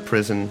front of the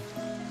prison.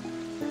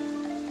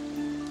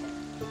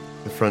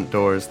 The front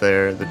door is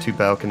there, the 2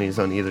 balconies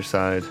on either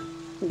side.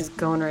 I'm just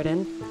going right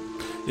in.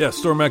 Yeah,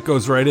 Stormak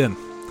goes right in.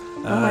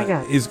 Oh my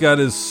god. He's got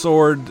his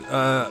sword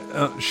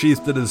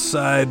sheathed at his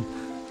side,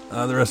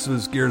 the rest of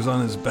his gear's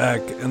on his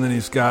back, and then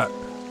he's got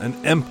an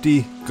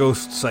empty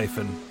ghost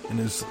siphon in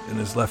his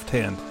left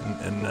hand,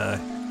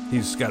 and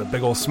he's got a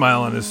big old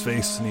smile on his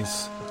face, and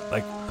he's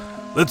like,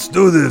 "Let's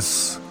do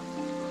this."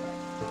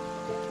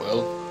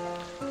 Well,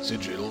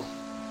 Sigil,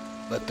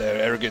 let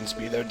their arrogance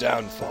be their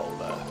downfall.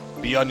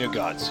 Be on your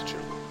guard,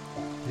 Sigil.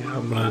 Yeah,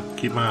 I'm gonna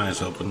keep my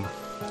eyes open.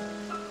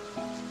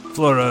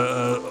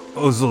 Flora,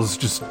 Ozil's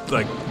just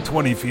like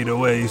 20 feet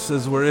away. He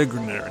says we're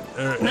ignorant,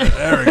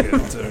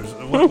 arrogant.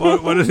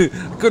 What did he?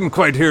 I couldn't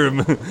quite hear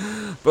him,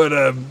 but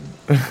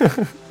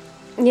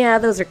Yeah,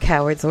 those are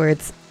cowards'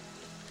 words.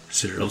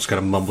 Cyril just kind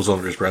of mumbles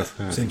under his breath.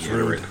 Seems You were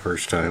rude. right the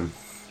first time.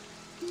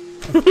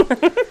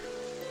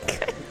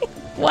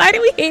 Why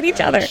do we hate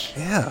each other?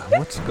 Yeah,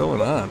 what's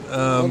going on?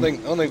 I don't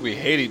think we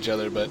hate each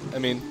other, but I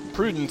mean,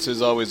 prudence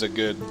is always a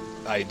good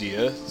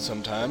idea.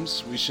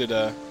 Sometimes we should,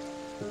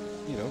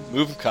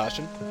 move with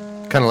caution.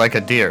 Kind of like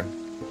a deer.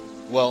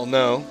 Well,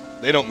 no,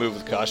 they don't move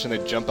with caution. They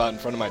jump out in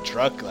front of my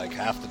truck like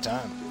half the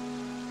time.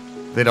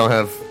 They don't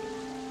have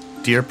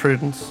deer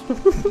prudence.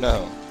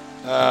 No.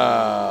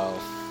 Oh,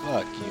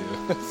 fuck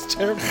you. That's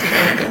terrible.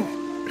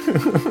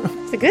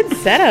 It's a good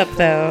setup,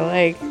 though.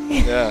 Like,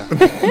 Yeah.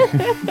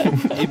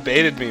 He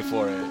baited me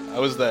for it.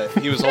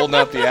 He was holding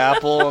out the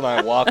apple, and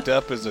I walked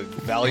up as a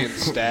valiant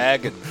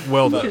stag and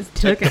Well done. just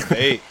took the it.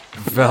 bait.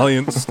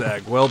 Valiant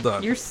stag. Well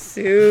done. You're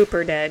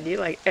super dead. You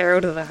like arrow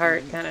to the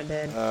heart, kind of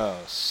dead. Oh,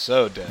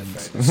 so dead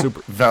right now.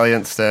 Super.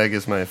 Valiant Stag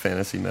is my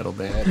fantasy metal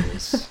band. That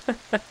is.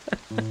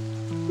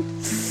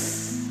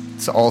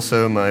 It's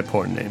also my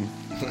porn name.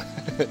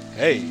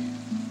 Hey,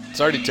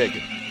 it's already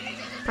taken.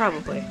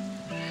 Probably.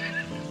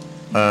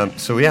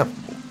 So yeah,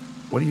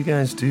 what do you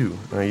guys do?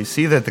 You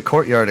see that the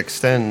courtyard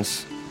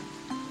extends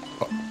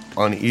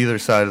on either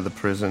side of the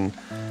prison.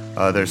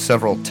 There's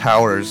several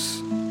towers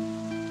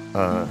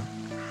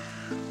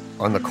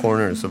on the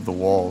corners of the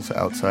walls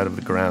outside of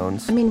the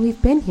grounds. I mean,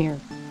 we've been here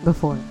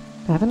before,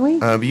 haven't we?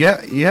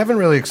 Yeah, you haven't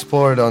really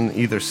explored on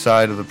either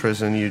side of the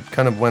prison. You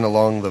kind of went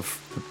along the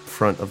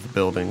front of the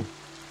building.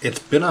 It's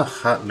been a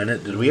hot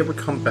minute. Did we ever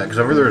come back? Because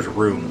I remember there's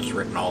runes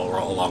written all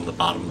along the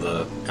bottom of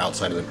the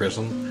outside of the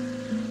prison.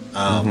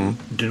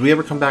 Did we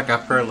ever come back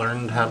after I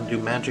learned how to do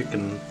magic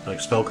and like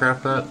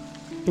spellcraft that?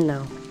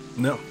 No.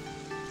 No.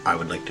 I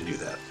would like to do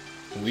that.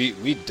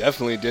 We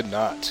definitely did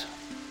not.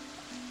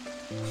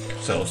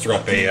 So let's throw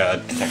up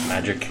a detect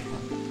magic.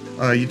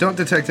 You don't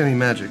detect any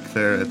magic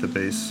there at the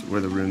base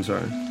where the runes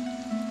are.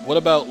 What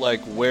about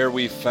like where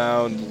we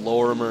found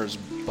Lorimer's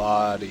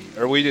body?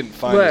 Or we didn't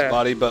find Where? his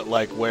body, but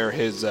like where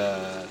his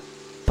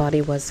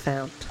Body was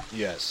found.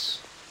 yes.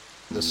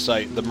 The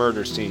site, the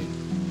murder scene.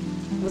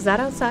 Was that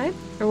outside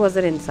or was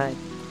it inside?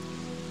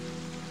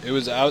 It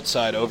was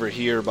outside over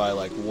here by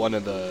like one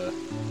of the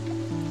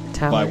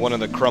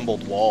Towers.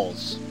 crumbled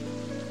walls.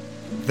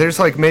 There's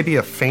like maybe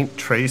a faint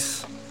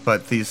trace,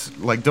 but these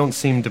like don't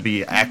seem to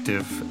be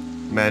active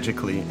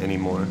magically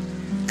anymore.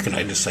 Can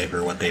I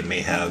decipher what they may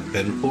have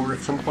been for at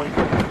some point?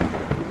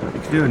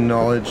 You can do a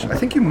knowledge. I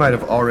think you might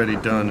have already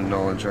done a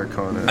knowledge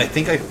arcana. I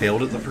think I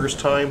failed it the first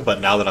time,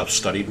 but now that I've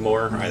studied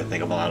more, I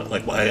think I'm allowed.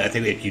 Like, I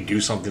think if you do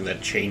something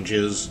that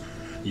changes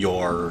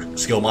your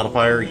skill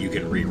modifier, you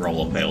can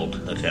re-roll a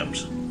failed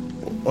attempt.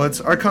 Well,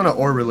 it's arcana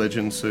or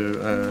religion, so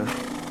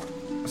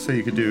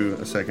you could do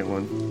a second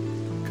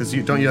one. Because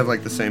don't you have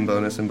like the same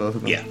bonus in both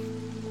of them? Yeah.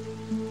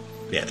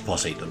 Yeah, it's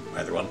 +8 to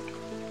either one.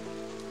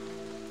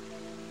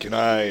 Can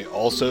I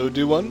also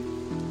do one?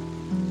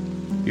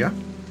 Yeah.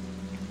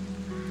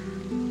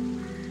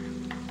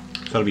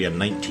 So that'll be a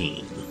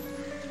 19.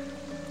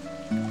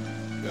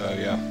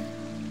 Yeah.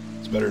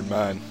 It's better than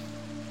mine.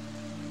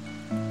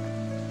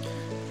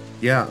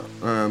 Yeah.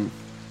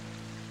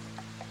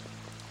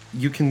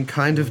 You can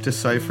kind of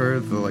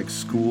decipher the like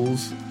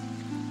schools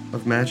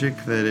of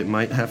magic that it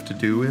might have to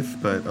do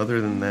with, but other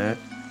than that,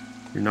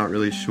 you're not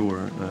really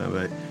sure.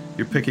 But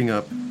you're picking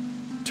up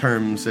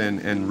terms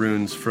and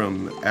runes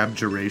from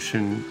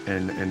abjuration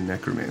and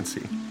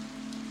necromancy.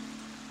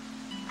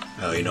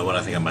 Oh, you know what?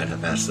 I think I might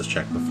have asked this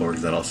check before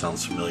because that all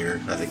sounds familiar.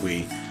 I think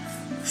we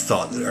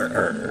thought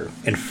or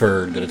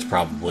inferred that it's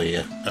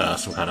probably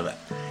some kind of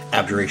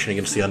abjuration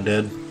against the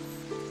undead.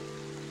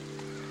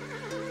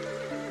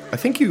 I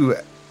think you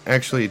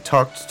actually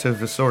talked to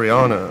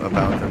Visoriana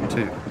about them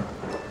too.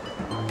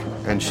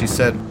 And she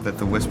said that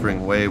the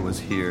Whispering Way was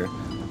here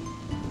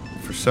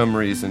for some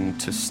reason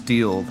to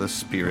steal the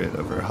spirit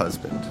of her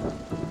husband.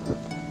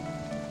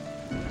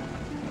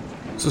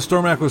 So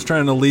Stormak was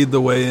trying to lead the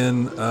way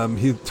in.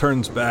 He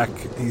turns back.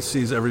 He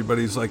sees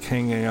everybody's like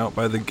hanging out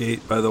by the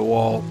gate, by the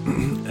wall,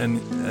 and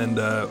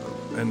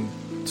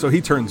so he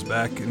turns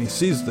back and he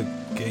sees the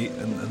gate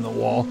and the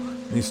wall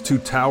and these two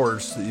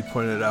towers that you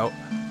pointed out.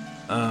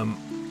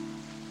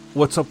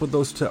 What's up with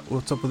those?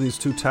 What's up with these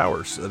two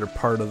towers that are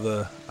part of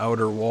the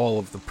outer wall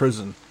of the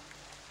prison?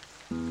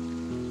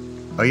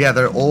 Oh yeah,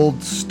 they're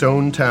old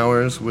stone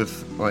towers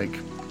with like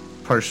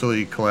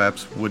partially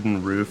collapsed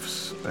wooden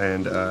roofs,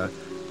 and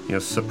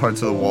some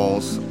parts of the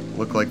walls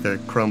look like they're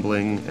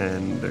crumbling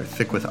and they're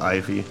thick with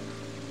ivy.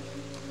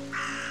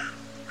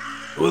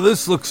 Well,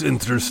 this looks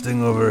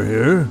interesting over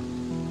here.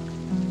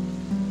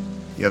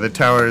 Yeah, the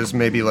tower is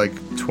maybe like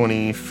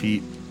 20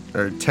 feet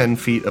or 10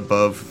 feet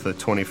above the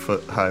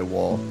 20-foot high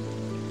wall.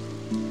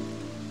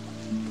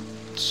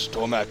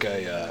 Stormak,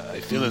 I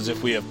feel as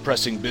if we have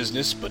pressing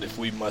business, but if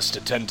we must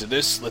attend to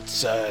this,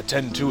 let's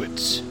attend to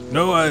it.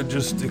 No, I'm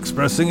just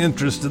expressing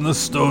interest in the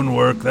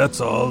stonework, that's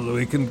all.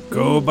 We can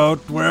go about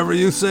wherever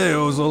you say,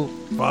 Ozel.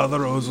 Father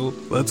Ozel,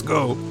 let's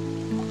go.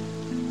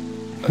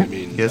 I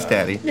mean, Yes,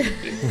 Daddy.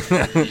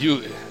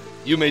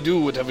 You may do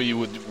whatever you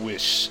would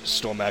wish,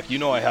 Stormak. You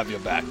know I have your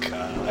back.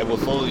 I will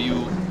follow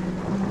you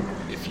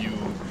if you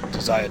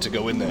desire to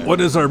go in there. What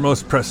is our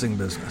most pressing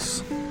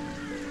business?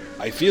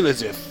 I feel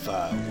as if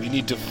we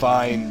need to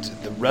find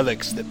the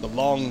relics that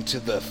belong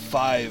to the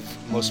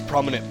 5 most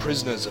prominent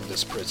prisoners of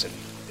this prison,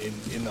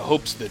 in the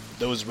hopes that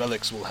those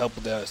relics will help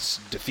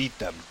us defeat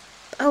them.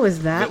 Oh,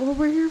 is that what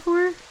we're here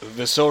for?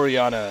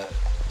 Visoriana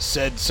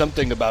said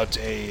something about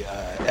a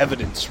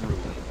evidence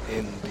room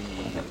in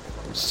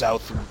the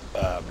south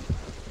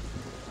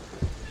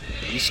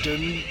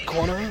eastern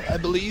corner, I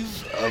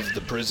believe, of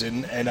the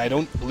prison, and I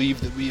don't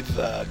believe that we've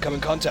come in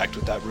contact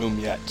with that room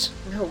yet.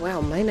 Oh, wow,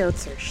 my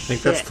notes are I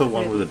think that's the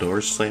one where the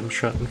doors slammed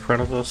shut in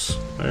front of us.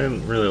 I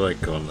didn't really like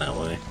going that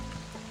way.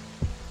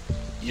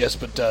 Yes,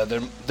 but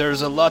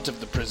there's a lot of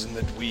the prison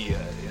that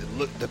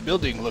the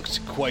building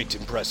looked quite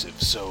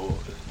impressive, so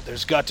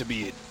there's got to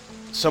be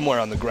somewhere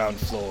on the ground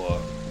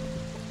floor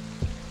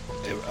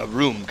a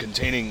room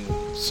containing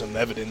some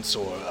evidence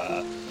or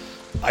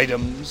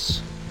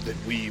items that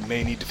we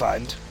may need to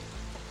find.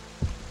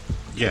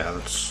 Yeah,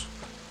 that's...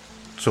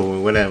 So when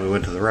we went in, we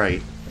went to the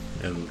right,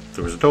 and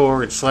there was a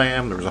door, it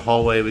slammed, there was a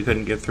hallway we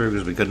couldn't get through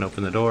because we couldn't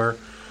open the door.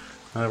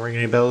 Ring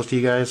any bells to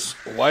you guys?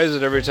 Why is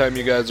it every time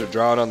you guys are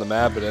drawing on the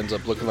map, it ends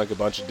up looking like a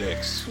bunch of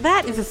dicks?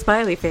 That is a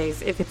smiley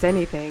face, if it's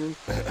anything.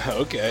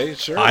 Okay,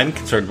 sure. I'm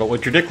concerned about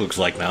what your dick looks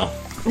like now.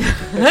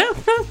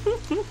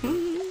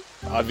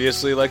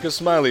 Obviously like a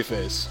smiley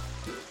face.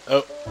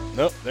 Oh,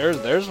 no,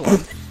 there's one.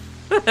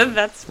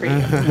 That's for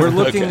you. We're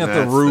looking at the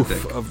That's the roof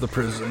dick. of the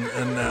prison,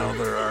 and now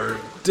there are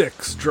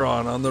dicks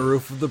drawn on the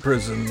roof of the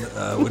prison.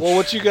 Which, Well,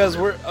 what you guys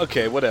were...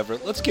 Okay, whatever.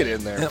 Let's get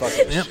in there. Yep, Fuck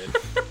this yep.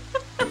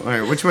 shit.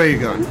 Alright, which way are you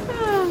going?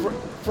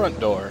 Front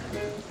door.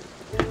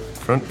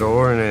 Front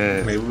door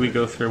and Maybe we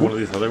go through one of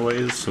these other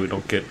ways so we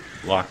don't get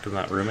locked in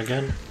that room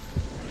again?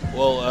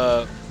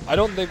 Well, I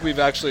don't think we've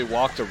actually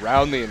walked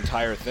around the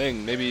entire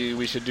thing. Maybe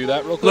we should do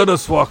that real quick? let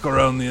us walk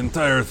around the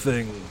entire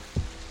thing.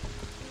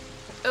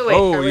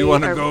 Oh, wait, You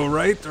want to go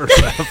right or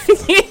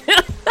left?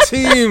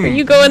 Team. Are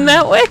you going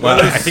that way?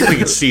 Well, I think we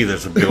can see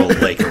there's a big old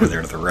lake over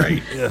there to the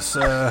right. Yes,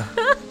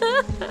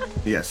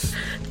 yes.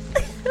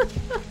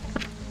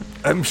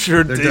 I'm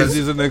sure There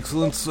Daisy's an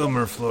excellent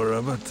swimmer,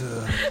 Flora, but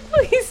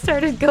We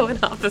started going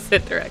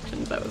opposite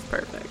directions. That was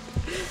perfect.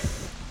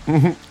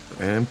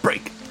 And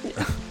break.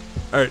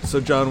 all right. So,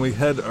 John, we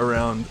head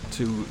around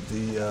to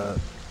the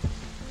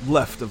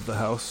left of the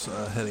house,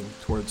 heading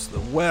towards the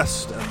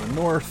west and the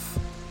north.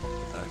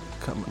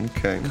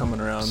 Okay. Coming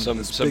around. Some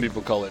this big,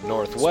 people call it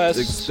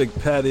northwest. big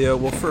patio.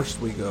 Well, first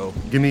we go.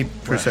 Give me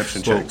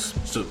perception Well, checks.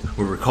 so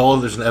we recall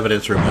there's an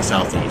evidence room in the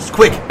southeast.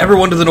 Quick,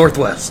 everyone to the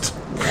northwest.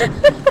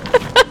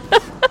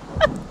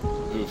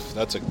 Oof,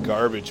 that's a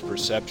garbage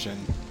perception.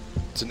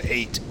 It's an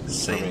 8.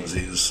 Same as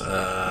these.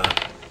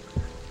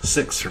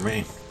 6 for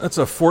me. That's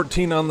a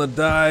 14 on the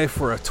die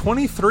for a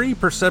 23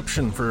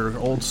 perception for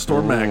old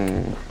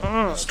Stormac.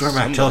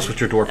 Stormac, tell us what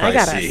your dwarf I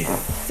got eyes see. a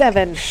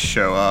 7.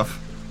 Show off.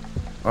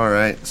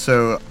 Alright,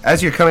 so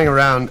as you're coming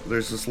around,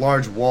 there's this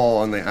large wall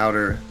on the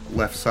outer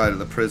left side of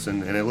the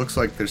prison, and it looks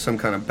like there's some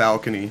kind of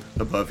balcony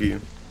above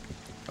you.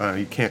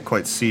 You can't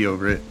quite see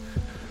over it,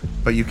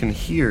 but you can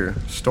hear,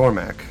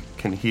 Stormac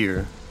can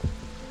hear,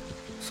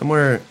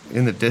 somewhere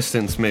in the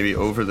distance, maybe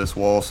over this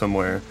wall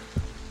somewhere,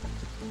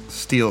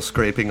 steel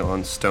scraping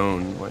on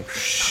stone, like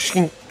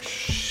shink,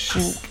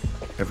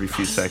 shink, every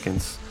few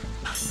seconds,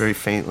 very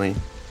faintly.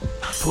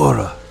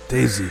 Flora,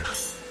 Daisy,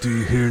 do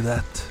you hear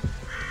that?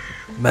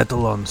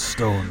 Metal on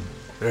stone.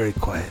 Very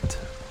quiet.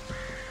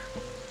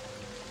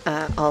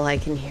 All I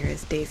can hear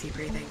is Daisy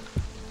breathing.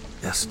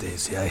 Yes,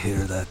 Daisy, I hear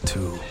that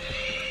too.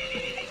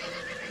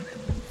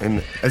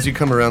 And as you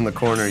come around the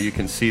corner, you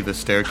can see the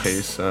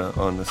staircase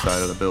on the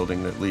side of the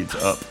building that leads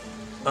up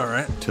All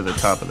right. to the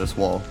top of this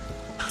wall.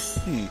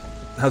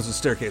 How's the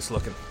staircase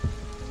looking?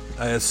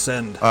 I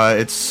ascend.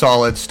 It's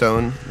solid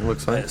stone, it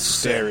looks I like.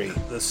 ascend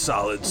the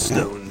solid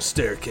stone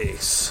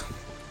staircase.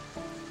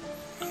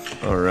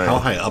 Alright. How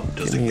high up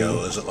does it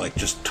go? Is it like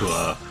just to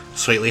a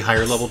slightly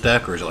higher level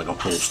deck, or is it like a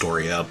full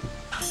story up?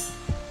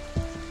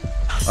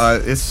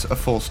 It's a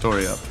full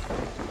story up.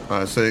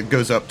 So it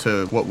goes up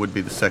to what would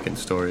be the second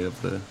story of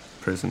the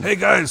prison. Hey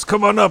guys,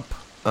 come on up.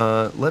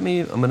 I'm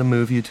gonna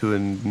move you to a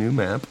new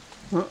map.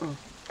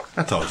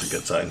 That's always a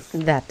good sign.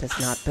 That does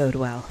not bode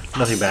well.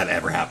 Nothing bad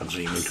ever happens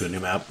when you move to a new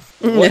map.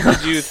 What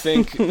did you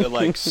think,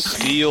 like,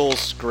 steel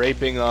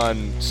scraping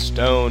on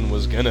stone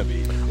was gonna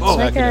be? Oh,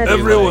 like a-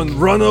 everyone,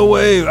 run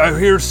away. I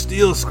hear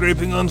steel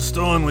scraping on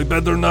stone. We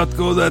better not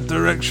go that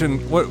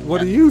direction. What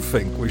do you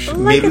think we should...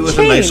 Like Maybe a it was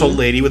a nice chain. old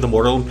lady with a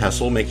mortar and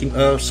pestle making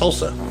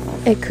salsa.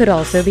 It could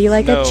also be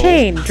like No. a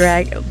chain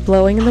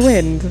blowing in the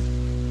wind.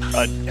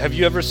 Have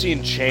you ever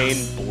seen chain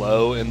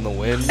blow in the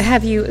wind?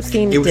 Have you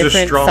seen It was a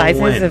different strong sizes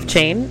wind. of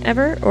chain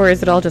ever? Or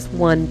is it all just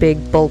one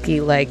big,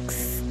 bulky, like,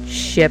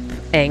 ship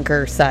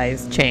anchor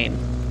size chain?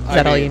 Is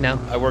that all you know?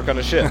 I work on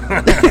a ship.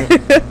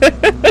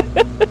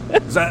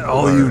 Is that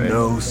all you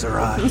know,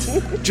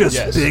 Sarat? Just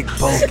Yes. big,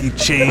 bulky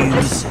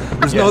chains?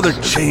 There's no Yes.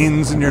 other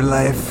chains in your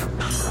life?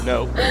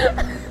 No.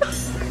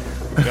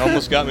 You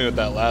almost got me with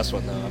that last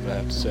one, though, I'm gonna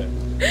have to say.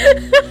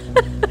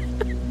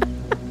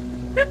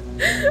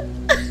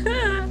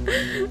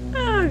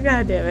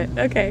 God damn it.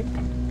 Okay.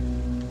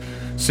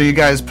 So you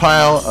guys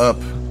pile up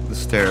the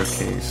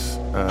staircase.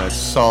 It's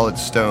solid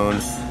stone.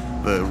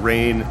 The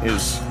rain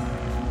is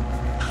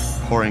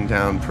pouring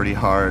down pretty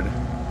hard,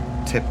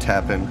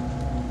 tip-tapping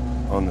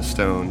on the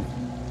stone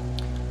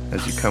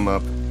as you come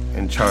up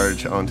and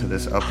charge onto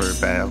this upper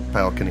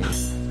balcony.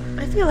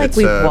 I feel like It's,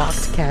 we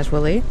walked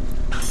casually.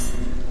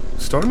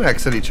 Stormac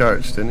said he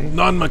charged, didn't he?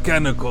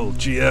 Non-mechanical,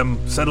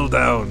 GM, settle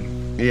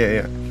down.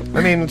 Yeah.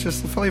 I mean,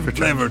 just the flavor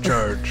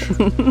charge.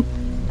 Flavor charge.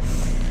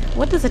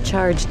 What does a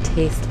charge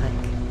taste like?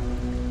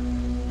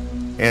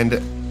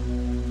 And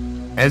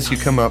as you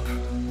come up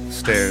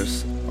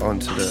stairs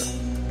onto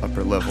the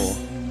upper level,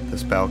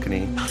 this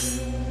balcony,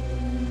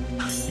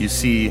 you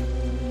see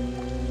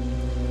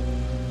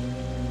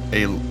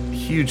a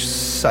huge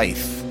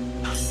scythe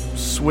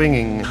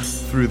swinging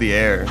through the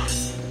air,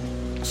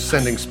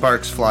 sending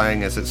sparks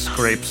flying as it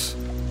scrapes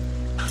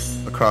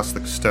across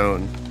the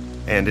stone.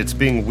 And it's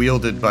being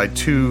wielded by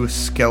two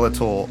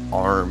skeletal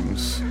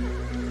arms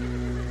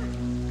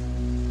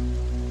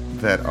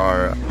that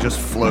are just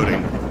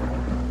floating,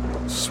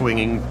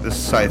 swinging the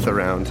scythe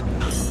around.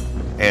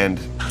 And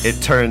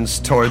it turns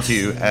towards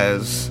you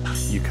as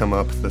you come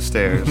up the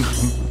stairs.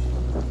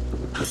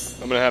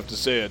 I'm gonna have to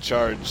say a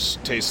charge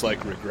tastes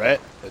like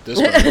regret at this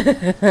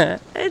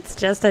point. It's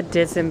just a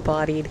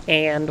disembodied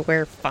hand.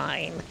 We're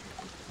fine.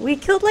 We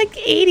killed like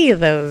 80 of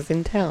those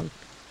in town.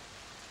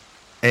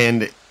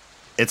 And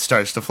it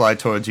starts to fly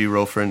towards you.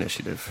 Roll for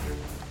initiative.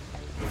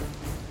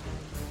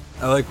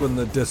 I like when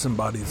the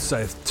disembodied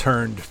scythe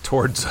turned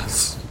towards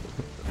us.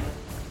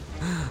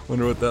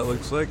 Wonder what that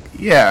looks like.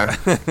 Yeah.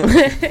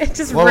 It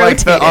just Well,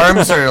 rotated. like the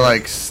arms are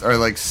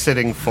like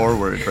sitting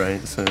forward,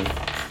 right? So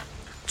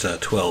It's a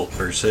 12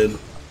 per Sid.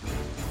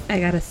 I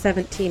got a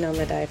 17 on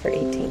the die for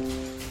 18.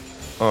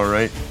 all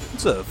right.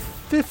 It's a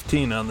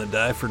 15 on the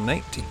die for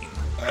 19.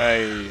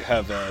 I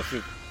have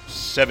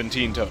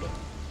 17 total.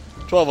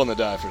 12 on the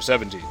die for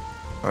 17.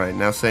 All right,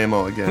 now say them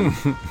all again.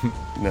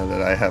 Now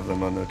that I have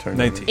them on the turn.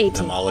 19. 18.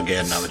 Them all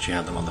again now that you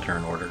have them on the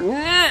turn order.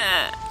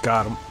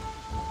 Got him.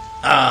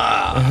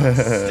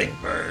 Stick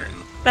burn.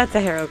 That's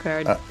a hero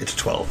card. It's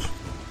 12.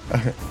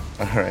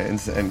 All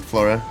right, and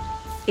Flora.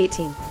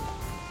 18.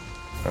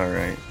 All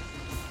right,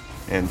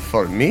 and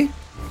for me,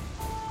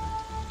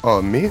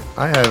 me,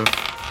 I have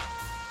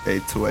a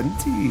 20.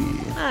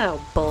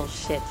 Oh,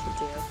 bullshit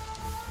you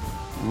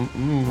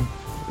do.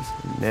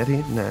 It's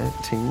netty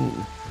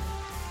 19.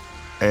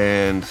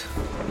 And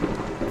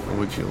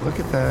would you look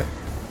at that?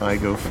 I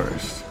go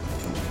first.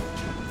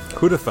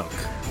 Who'da thunk?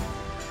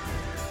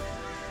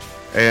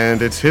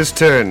 And it's his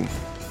turn,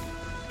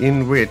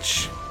 in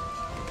which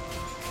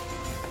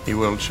he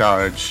will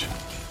charge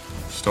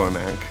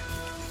Stormac.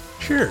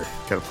 Sure.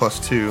 Got a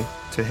 +2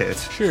 to hit.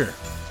 Sure.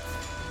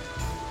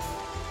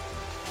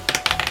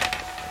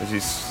 As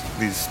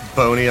these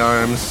bony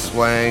arms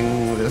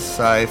swang this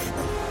scythe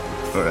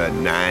for a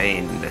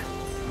 9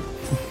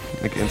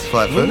 against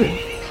flat-footed.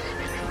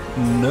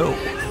 No.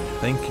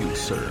 Thank you,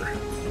 sir.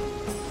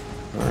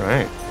 All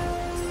right.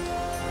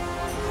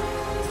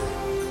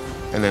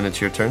 And then it's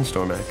your turn,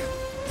 Stormac.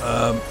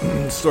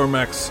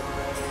 Stormax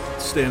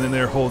standing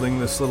there holding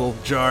this little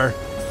jar.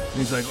 And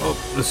he's like, oh,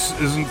 this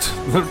isn't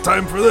the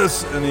time for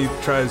this. And he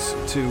tries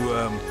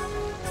to,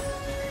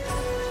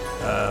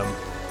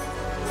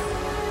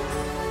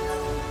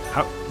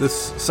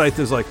 this scythe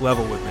is like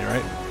level with me,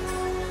 right?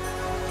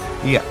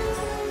 Yeah.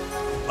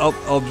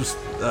 I'll just,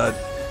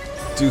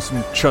 do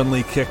some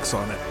Chun-Li kicks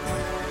on it.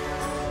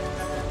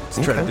 Let's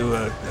try to Okay. do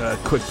a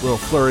quick little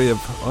flurry of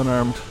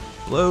unarmed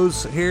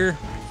blows here.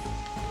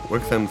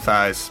 Work them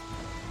thighs.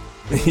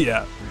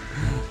 Yeah.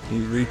 He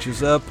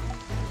reaches up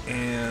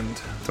and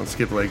Don't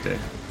skip leg day.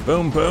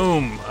 boom,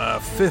 boom.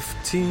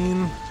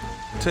 15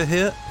 to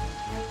hit.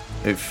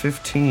 A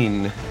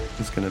 15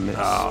 is going to miss.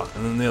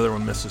 And then the other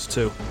one misses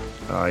too.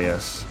 Ah,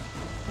 yes.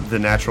 The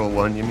natural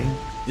one, you mean?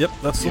 Yep,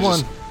 that's the You one.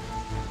 just-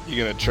 You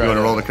gonna try You want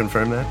to to roll to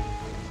confirm that?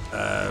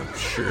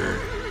 Sure. you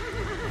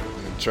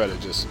gonna try to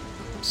just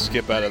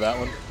skip out of that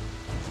one?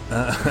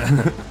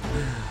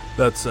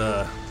 That's,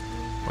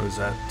 what is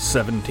that?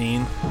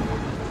 17.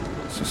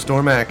 So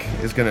Stormac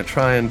is going to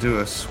try and do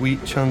a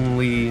sweet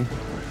Chun-Li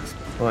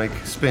like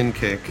spin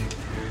kick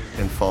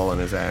and fall on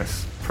his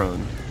ass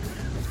prone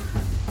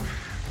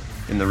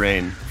in the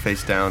rain,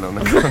 face down on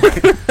the ground.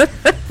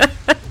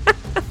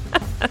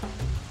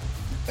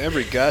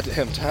 Every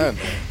goddamn time.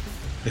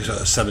 Is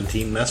a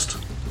 17 missed?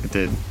 It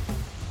did.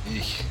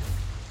 Eek.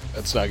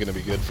 That's not gonna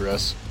be good for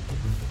us.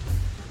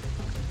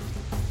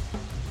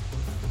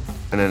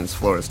 And then it's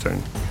Flora's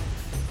turn.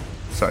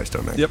 Sorry,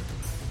 Stormac. Yep.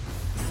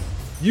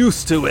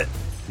 Used to it.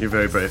 You're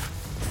very brave.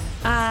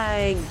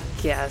 I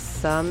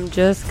guess I'm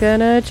just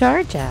gonna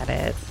charge at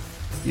it.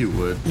 You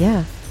would.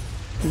 Yeah.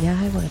 Yeah,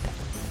 I would.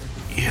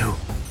 You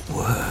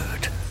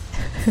would.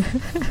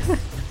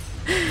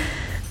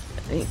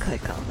 Let me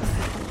click all the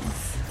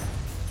buttons.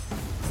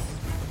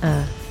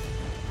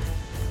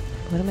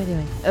 What am I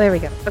doing? Oh, there we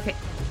go. Okay.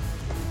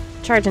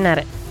 Charging at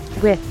it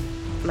with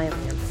my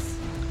lance.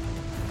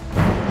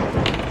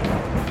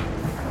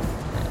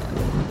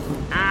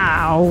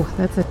 Ow,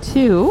 that's a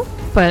 2,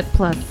 but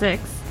plus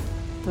 6.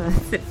 So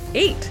that's an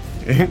 8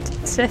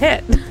 to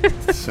hit.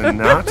 So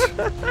not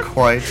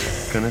quite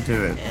gonna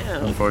do it,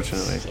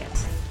 unfortunately. Shit.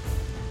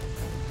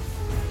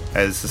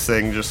 As this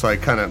thing just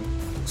like kind of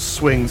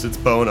swings its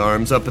bone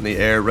arms up in the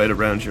air right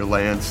around your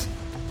lance.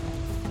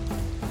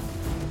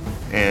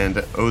 And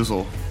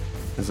Ozel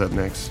is up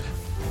next.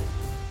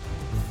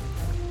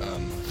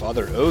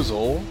 Father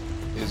Ozel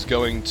is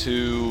going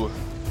to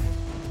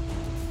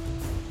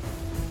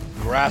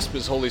grasp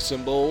his holy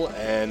symbol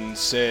and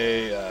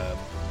say,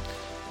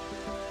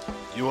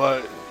 "You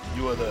are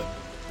the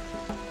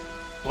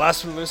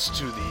blasphemous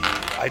to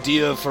the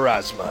idea of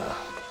Pharasma."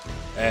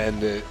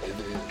 And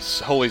his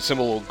holy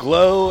symbol will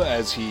glow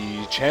as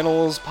he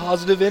channels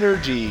positive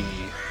energy.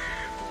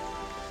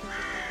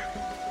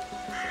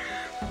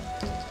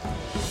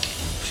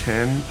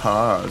 10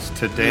 paws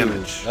to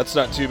damage. Ooh, that's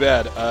not too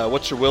bad.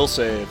 What's your will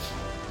save?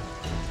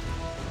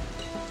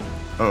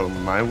 Oh,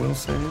 my will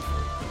save?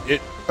 It.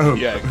 Oh,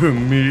 Yeah.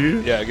 me?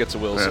 Yeah, it gets a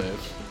will Yeah. save.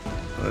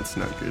 That's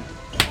not good.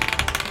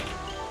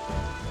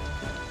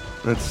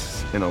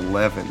 That's an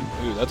 11.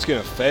 Ooh, that's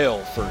gonna fail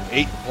for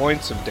 8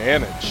 points of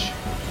damage.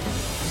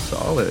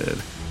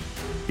 Solid.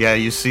 Yeah,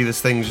 you see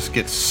this thing just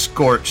get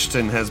scorched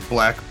and has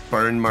black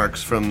burn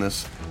marks from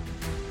this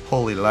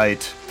holy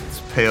light. It's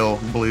pale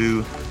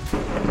blue,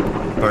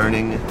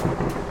 burning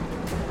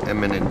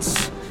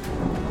eminence.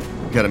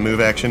 Got a move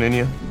action in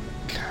you?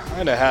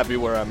 Kinda happy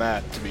where I'm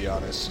at, to be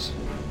honest.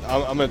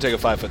 I'm gonna take a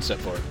 5-foot step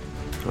forward.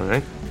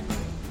 Alright.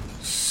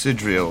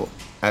 Sidriel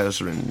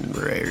Azrin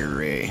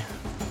Ray.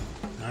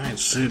 Alright,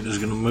 Sid is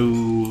going to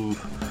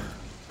move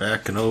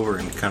back and over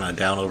and kind of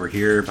down over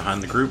here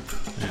behind the group.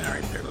 Yeah,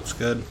 right there, looks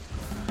good.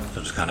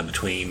 So just kind of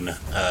between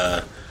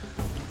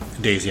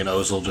Daisy and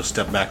Ozel, just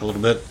step back a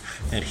little bit.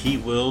 And he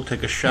will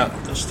take a shot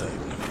at this thing.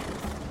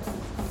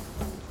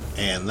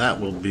 And that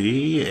will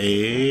be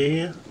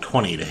a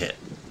 20 to hit.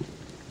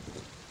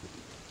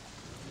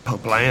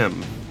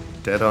 Blam.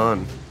 Dead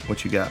on.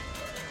 What you got?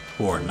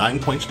 For 9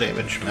 points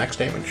damage, max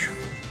damage.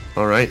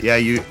 Alright, yeah,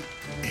 you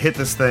hit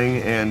this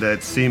thing and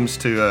it seems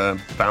to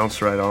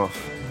bounce right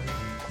off.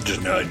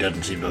 Just no, it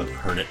doesn't seem to have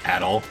hurt it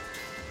at all.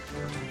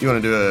 You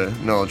want to do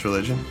a knowledge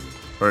religion?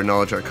 Or a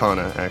knowledge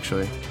arcana,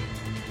 actually.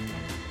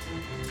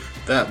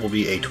 That will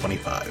be a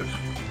 25.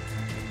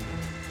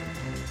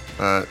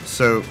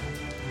 So, I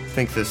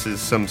think this is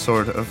some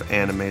sort of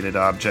animated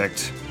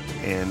object,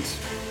 and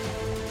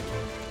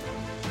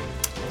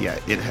yeah,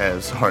 it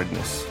has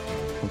hardness.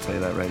 I'll tell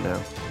you that right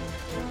now.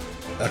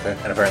 Okay.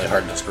 And apparently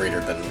hardness greater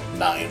than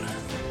 9.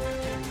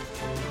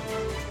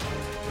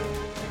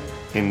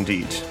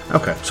 Indeed.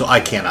 Okay, so I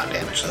cannot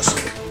damage this.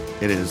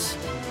 It is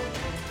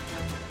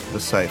the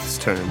scythe's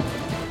turn.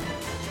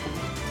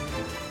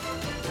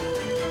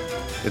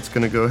 It's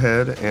going to go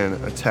ahead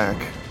and attack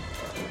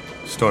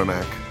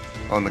Stormak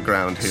on the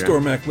ground here.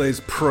 Stormak lays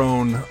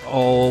prone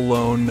all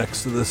alone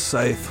next to the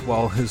scythe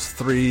while his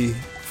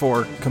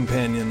 4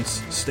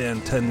 companions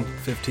stand 10,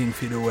 15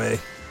 feet away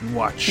and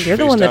watch. You're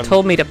the Face one that down.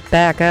 told me to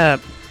back up.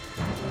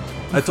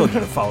 I told you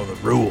to follow the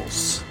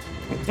rules.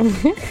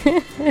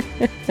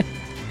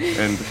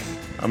 And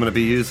I'm going to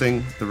be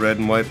using the red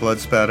and white blood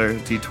spatter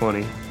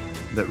D20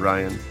 that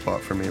Ryan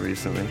bought for me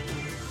recently.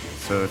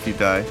 So if you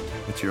die,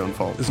 it's your own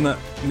fault. Isn't that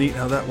neat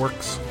how that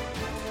works?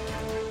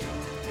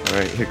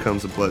 Alright, here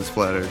comes a blood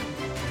splatter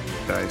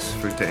dice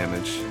for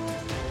damage.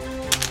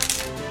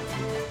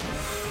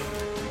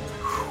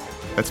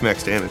 That's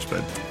max damage,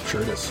 bud.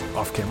 Sure it is.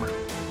 Off camera.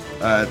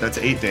 That's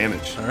 8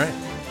 damage. All right.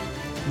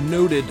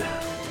 Noted.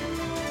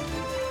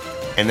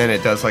 And then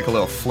it does like a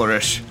little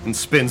flourish and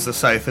spins the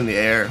scythe in the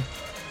air.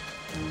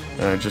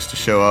 Just to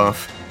show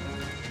off.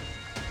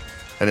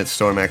 And it's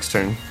Stormak's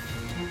turn.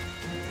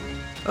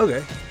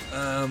 Okay.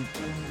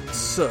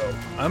 So,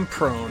 I'm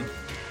prone.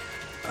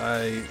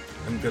 I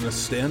am going to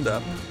stand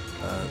up.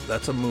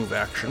 That's a move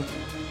action.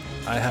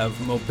 I have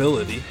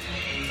mobility.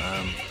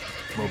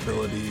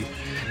 Mobility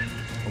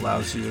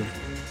allows you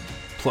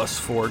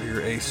 +4 to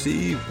your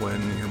AC when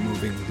you're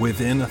moving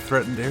within a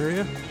threatened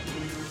area.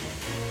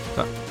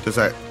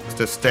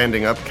 Does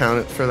standing up count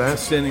it for that?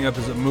 Standing up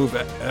is a move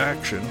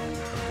action,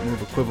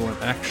 move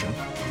equivalent action.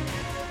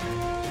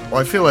 Well,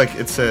 I feel like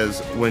it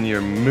says when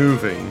you're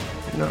moving,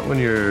 not when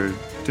you're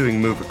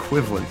doing move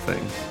equivalent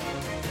things.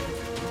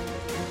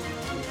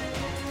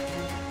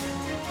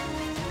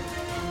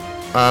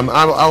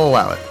 I'll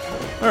allow it.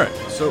 All right,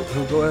 so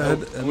he'll go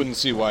ahead I and... wouldn't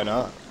see why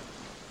not.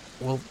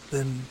 Well,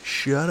 then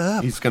shut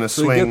up. He's gonna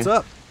So swing he gets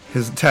up.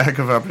 his attack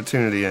of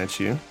opportunity at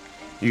you.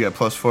 You got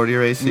 +4 to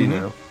your AC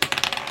now.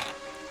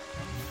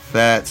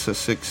 That's a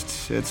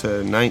 6. It's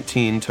a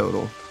 19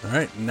 total. All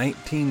right,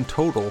 19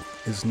 total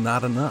is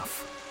not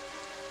enough.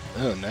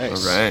 Oh,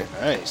 nice. All right.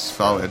 Nice.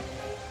 Solid.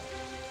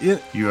 Yeah,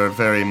 You are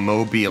very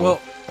mobile,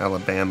 Well-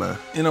 Alabama.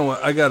 you know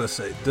what? I gotta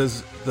say,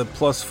 does the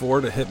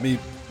 +4 to hit me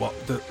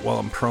while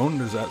I'm prone,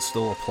 does that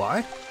still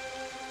apply?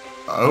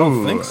 Oh,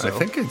 don't think so. I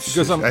think it's.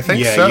 Because I'm- I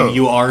think yeah, so.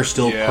 you are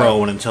still Yeah.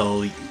 prone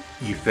until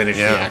you finish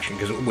Yeah. the action.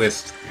 Because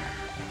with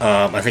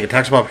I think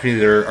attacks of opportunity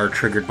that are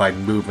triggered by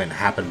movement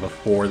happen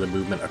before the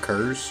movement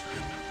occurs.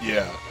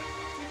 Yeah.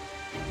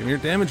 Give me your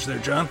damage there,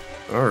 John.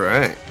 All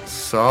right,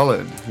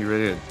 solid. You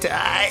ready to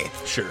die?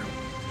 Sure.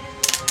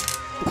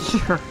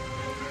 Sure.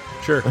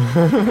 Sure.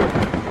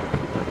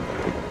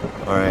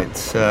 All right,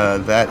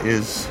 that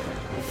is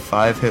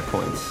 5 hit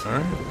points All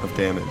right. of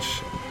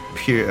damage.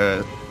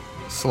 Pure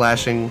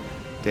slashing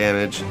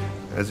damage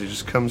as he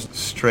just comes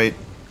straight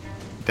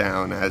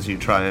down as you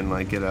try and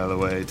like get out of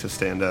the way to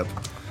stand up.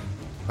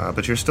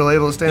 But you're still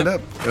able to stand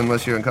up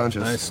unless you're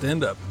unconscious. I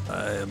stand up.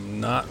 I am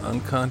not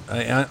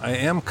I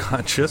am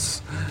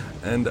conscious,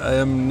 and I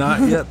am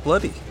not yet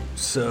bloody.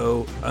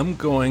 So I'm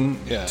going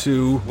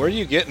to. Where are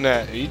you getting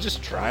at? Are you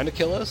just trying to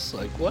kill us?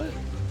 Like, what?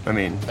 I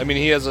mean,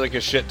 he has like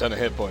a shit ton of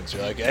hit points.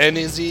 You're like, and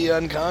is he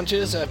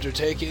unconscious after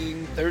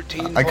taking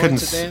 13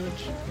 points of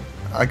damage?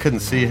 I couldn't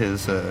see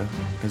his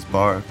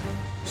bar.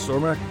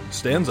 Stormak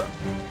stands up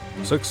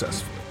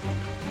successfully.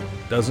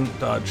 Doesn't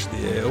dodge the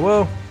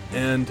AOO,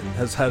 and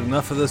has had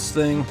enough of this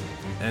thing,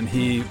 and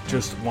he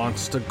just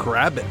wants to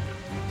grab it,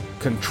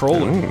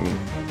 control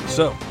it.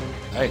 So,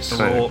 Nice.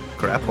 Roll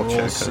grapple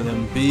check.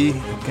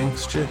 CMB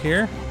against you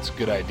here. It's a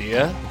good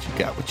idea.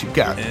 What you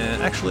got?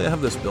 And actually, I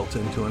have this built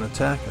into an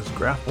attack as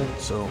grapple,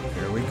 so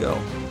here we go.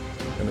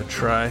 Gonna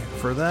try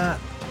for that.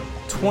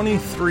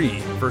 23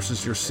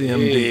 versus your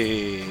CMB.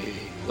 Hey,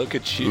 look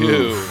at you.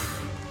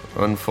 Oof.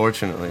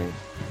 Unfortunately,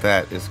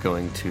 that is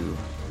going to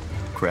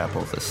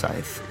grapple the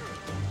scythe.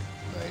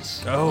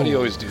 Nice. Oh, Why do you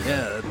always do that?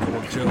 Yeah, that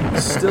little joke.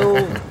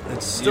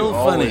 It's still You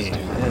always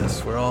funny. do that.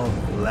 Yes, we're all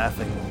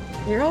laughing.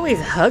 You're always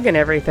hugging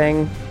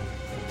everything.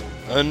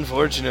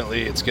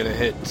 Unfortunately, it's gonna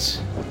hit.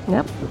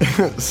 Yep.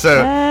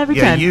 So, Every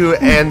yeah, time. you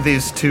and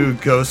these two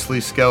ghostly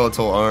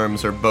skeletal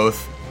arms are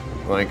both,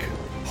 like,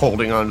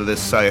 holding onto this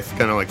scythe,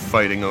 kind of like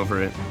fighting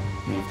over it.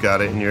 You've got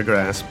it in your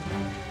grasp.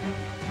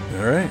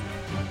 All right.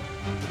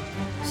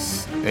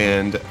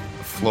 And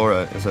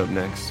Flora is up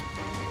next.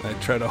 I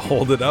try to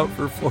hold it out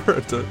for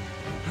Flora to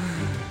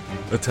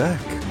attack.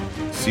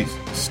 See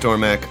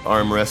Stormak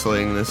arm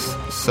wrestling this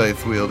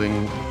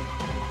scythe-wielding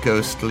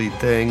ghostly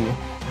thing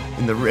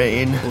in the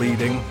rain.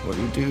 Bleeding. What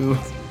do you do?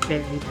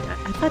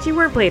 I thought you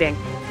weren't bleeding.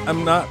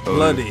 I'm not Oh,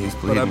 bloody, he's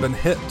but bleeding. I've been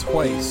hit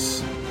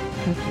twice.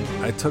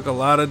 I took a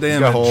lot of He's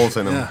damage. got holes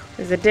in him. Yeah,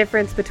 There's a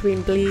difference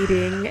between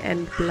bleeding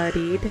and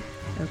bloodied.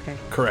 Okay.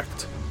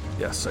 correct.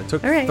 Yes, I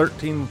took All right.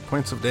 13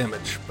 points of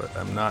damage, but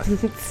I'm not.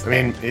 I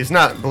mean, he's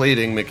not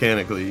bleeding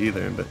mechanically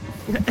either, but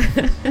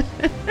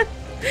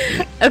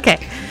Okay.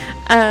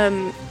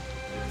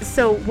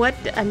 So what?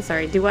 I'm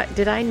sorry.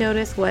 Did I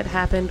notice what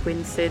happened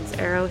when Sid's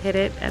arrow hit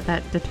it?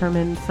 That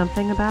determined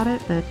something about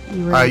it that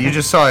you were. you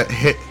just saw it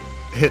hit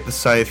the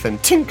scythe and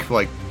tink,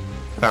 like,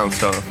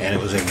 bounced off. And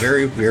it was a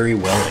very, very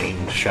well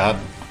aimed shot.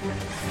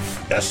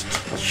 Best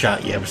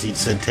shot you ever seen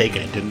Sid take,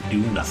 and it didn't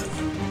do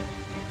nothing.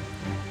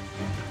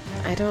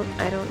 I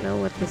don't know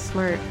what the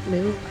smart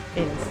move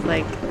is.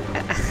 Like,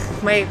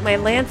 my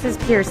lance is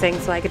piercing,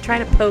 so I could try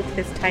to poke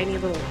this tiny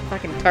little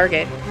fucking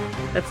target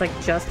that's like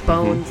just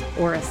bones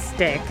or a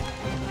stick,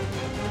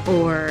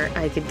 or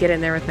I could get in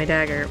there with my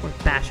dagger or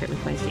bash it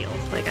with my shield.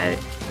 Like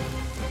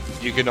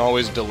You can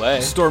always delay.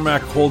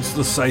 Stormak holds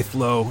the scythe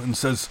low and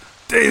says,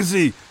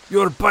 Daisy,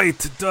 your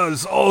bite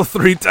does all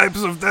 3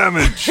 types of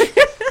damage.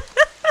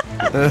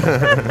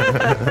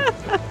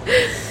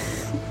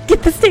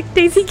 Get the stick,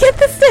 Daisy, get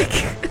the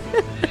stick!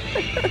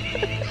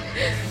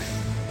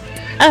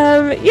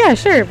 Yeah,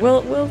 sure.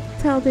 We'll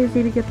tell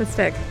Daisy to get the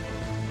stick.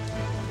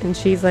 And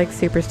she's like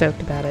super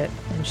stoked about it,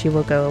 and she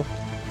will go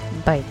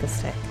bite the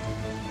stick.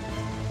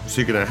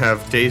 So you're gonna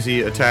have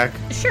Daisy attack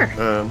Sure.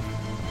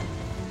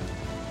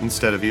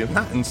 instead of you.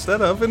 Not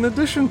instead of, in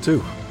addition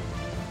to.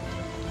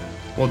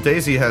 Well,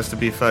 Daisy has to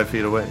be 5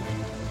 feet away.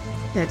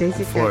 Yeah,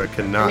 Daisy's Flora good.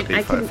 cannot be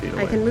I 5 can, feet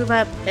away. I can move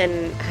up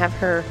and have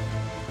her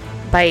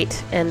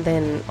bite, and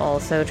then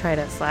also try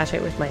to slash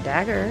it with my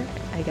dagger,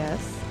 I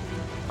guess.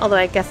 Although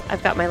I guess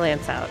I've got my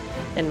lance out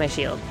and my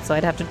shield, so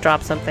I'd have to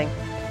drop something.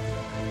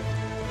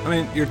 I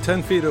mean, you're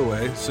 10 feet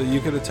away, so you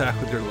could attack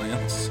with your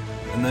lance,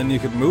 and then you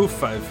could move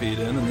 5 feet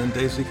in, and then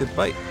Daisy could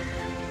bite.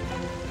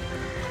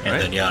 And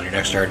Right. then, on your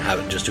next turn, have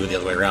it just do it the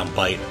other way around.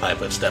 Bite,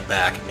 but step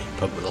back, and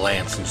poke with the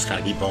lance, and just kind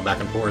of keep going back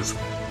and forth.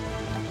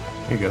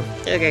 Here you go.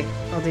 Okay,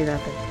 I'll do that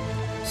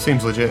then.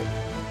 Seems legit.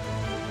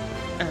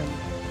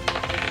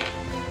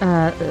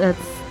 That's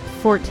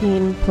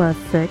 14 plus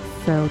 6,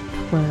 so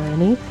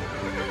 20.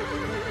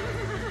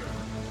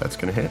 That's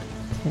gonna hit.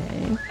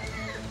 Okay.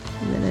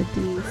 And then a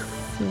d6.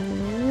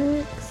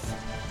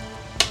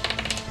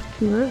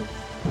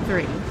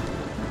 3.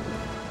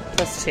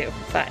 Plus 2.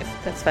 5.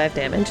 That's 5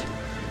 damage.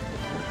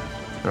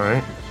 All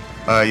right.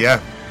 Yeah.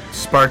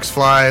 Sparks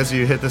fly as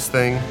you hit this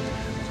thing,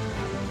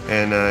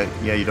 and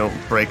yeah, you don't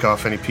break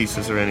off any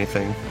pieces or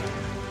anything.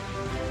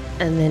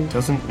 And then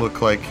Doesn't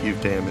look like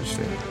you've damaged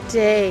it.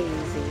 Daisy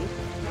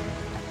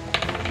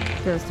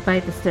goes to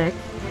bite the stick.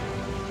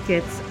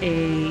 Gets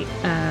a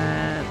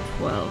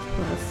 12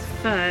 plus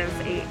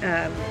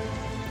 5,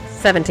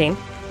 17.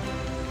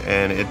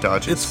 And it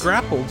dodges. It's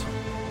grappled.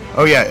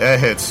 Oh yeah, it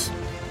hits.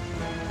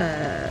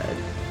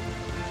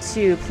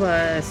 2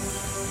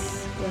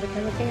 plus... What am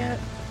I looking at?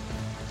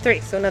 3,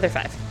 so another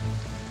 5.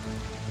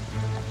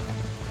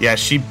 Yeah,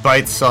 she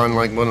bites on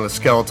like one of the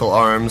skeletal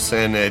arms,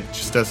 and it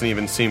just doesn't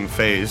even seem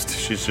phased.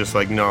 She's just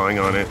like gnawing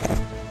on it.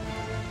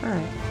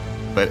 Alright.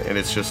 And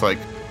it's just like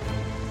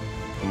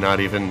not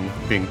even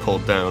being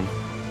pulled down.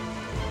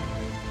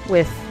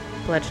 With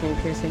bludgeoning,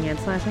 piercing, and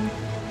slashing?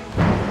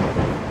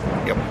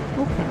 Yep.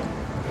 Okay.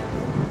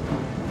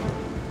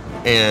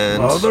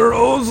 And Father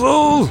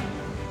Ozel!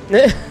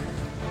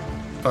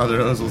 Father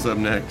Ozel's up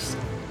next.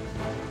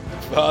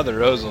 Father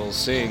Ozel,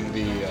 seeing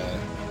the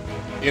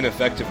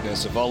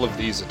ineffectiveness of all of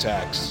these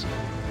attacks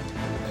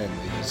and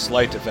the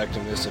slight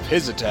effectiveness of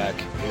his attack,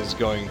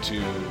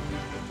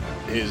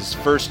 his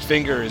first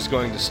finger is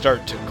going to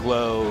start to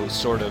glow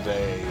sort of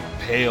a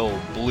pale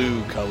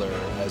blue color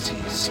as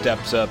he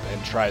steps up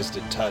and tries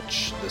to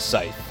touch the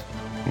scythe.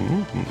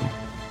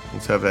 Mm-hmm.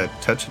 Let's have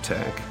that touch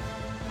attack.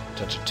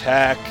 Touch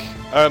attack.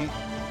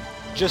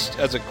 Just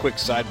as a quick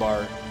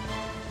sidebar,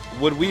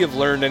 would we have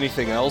learned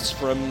anything else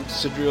from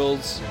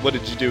Sidriel's? What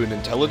did you do, an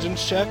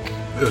intelligence check?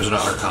 It was an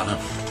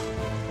arcana.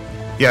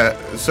 Yeah,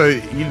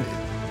 so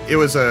it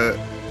was a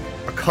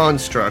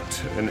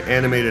construct, an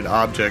animated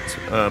object,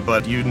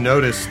 but you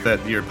noticed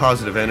that your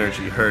positive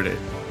energy hurt it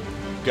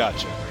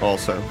Gotcha.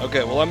 also.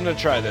 Okay, well, I'm going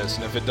to try this,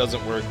 and if it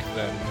doesn't work,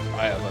 then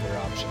I have other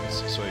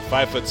options. So he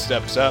 5-foot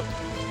steps up,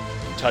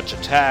 touch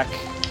attack.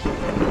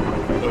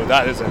 Oh,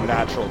 that is a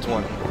natural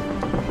 20.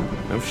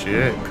 Oh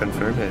shit,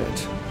 confirm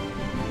it.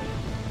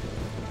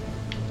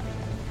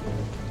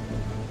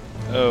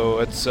 Oh,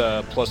 it's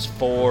plus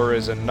 4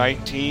 is a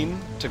 19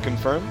 to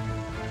confirm.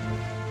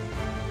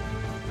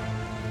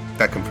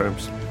 That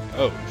confirms.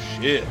 Oh,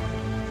 shit.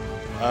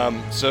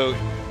 So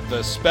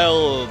the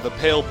spell, the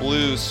pale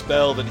blue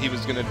spell that he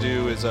was going to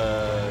do is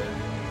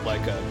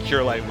like a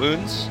Cure Light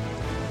Wounds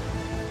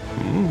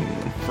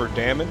for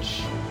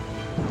damage.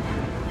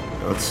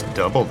 Let's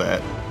double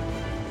that.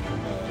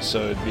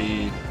 So it'd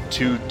be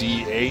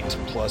 2d8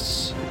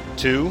 plus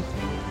 2.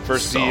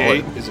 First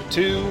Solid. d8 is a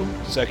 2,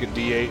 second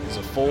d8 is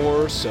a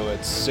 4, so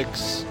it's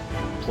 6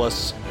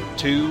 plus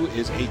 2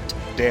 is 8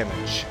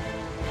 damage.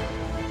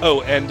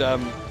 Oh, and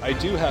I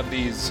do have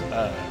these,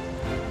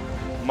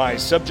 my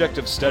subject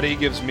of study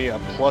gives me a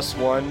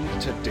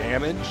 +1 to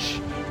damage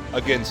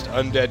against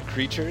undead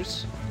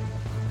creatures.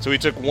 So he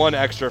took 1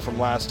 extra from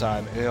last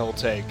time, and he'll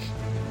take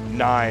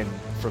 9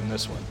 from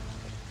this one,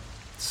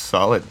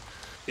 Solid.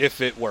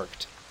 if it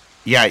worked.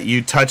 Yeah,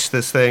 you touch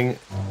this thing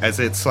as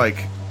it's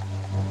like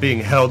being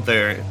held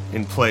there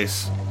in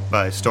place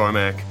by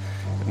Stormak,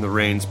 and the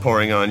rain's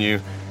pouring on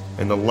you,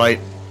 and the light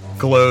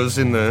glows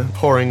in the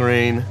pouring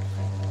rain,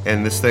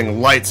 and this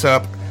thing lights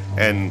up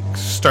and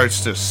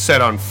starts to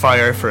set on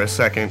fire for a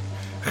second,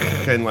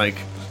 and like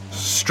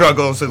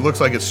struggles. It looks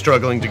like it's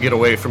struggling to get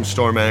away from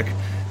Stormak,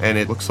 and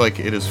it looks like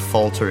it is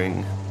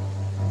faltering,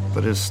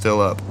 but it is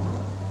still up.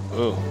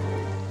 Ooh.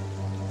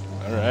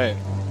 Alright.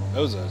 That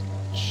was a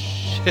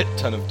shit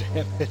ton of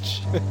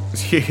damage.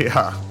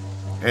 Yeah.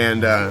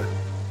 And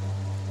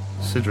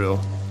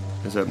Sidriel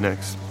is up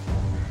next.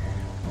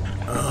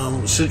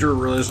 Sidra,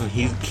 realizing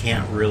he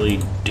can't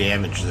really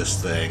damage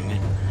this thing,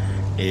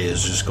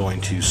 is just going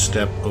to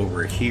step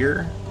over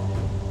here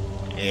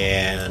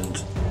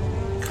and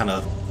kind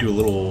of do a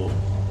little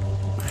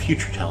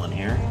future telling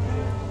here.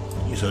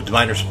 So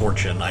Diviner's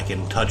Fortune, I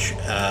can touch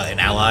an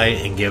ally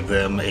and give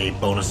them a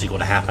bonus equal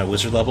to half my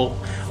wizard level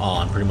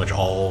on pretty much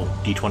all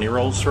d20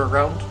 rolls for a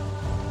round.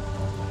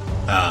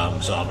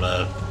 So I'm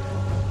going to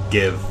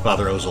give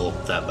Father Ozel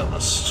that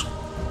bonus.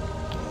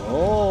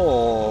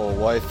 Oh,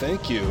 why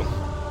thank you.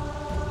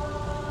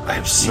 I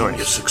have seen Nice.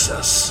 your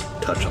success.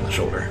 Touch on the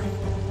shoulder.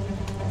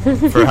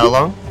 For how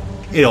long?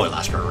 It only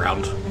lasts for a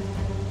round.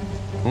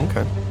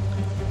 Okay.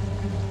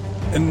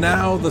 And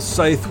now the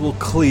scythe will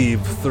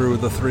cleave through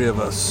the 3 of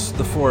us,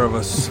 the 4 of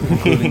us,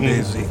 including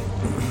Daisy.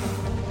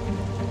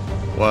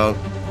 Well,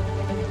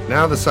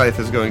 now the scythe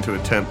is going to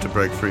attempt to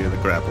break free of the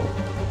grapple.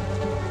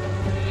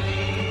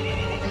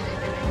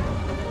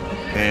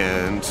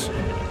 And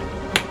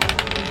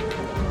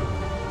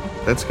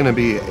that's going to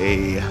be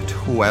a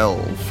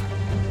 12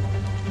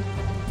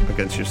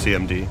 against your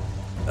CMD.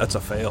 That's a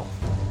fail.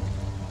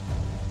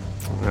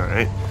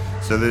 Alright.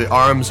 So the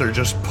arms are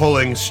just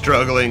pulling,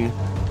 struggling,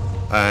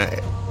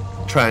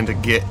 trying to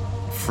get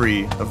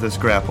free of this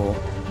grapple.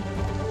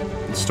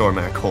 And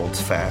Stormak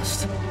holds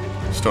fast.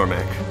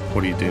 Stormak,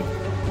 what do you do?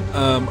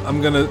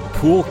 I'm gonna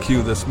pool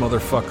cue this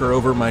motherfucker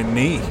over my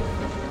knee,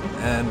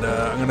 and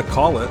I'm gonna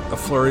call it a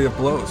flurry of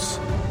blows.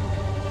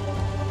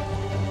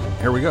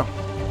 Here we go.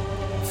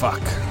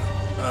 Fuck.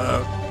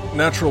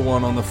 Natural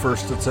 1 on the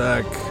first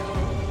attack.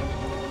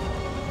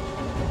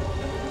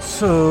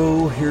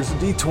 So here's a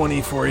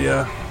d20 for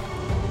you.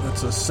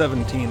 That's a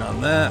 17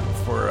 on that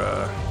for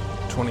a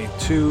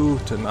 22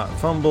 to not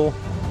fumble.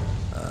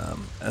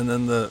 And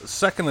then the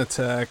second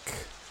attack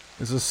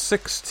is a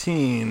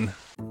 16.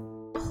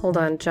 Hold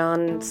on,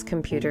 John's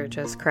computer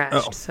just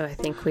crashed, so I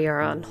think we are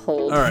on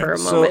hold All right, for a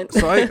moment.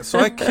 so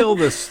I kill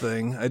this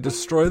thing. I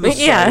destroy the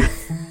Yeah.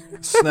 scythe.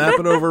 snap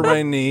it over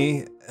my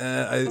knee,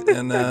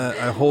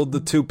 I hold the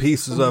two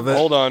pieces of it.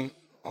 Hold on.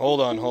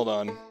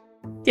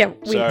 Yeah,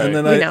 Sorry. And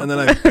then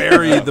I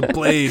bury the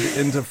blade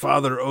into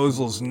Father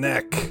Ozel's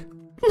neck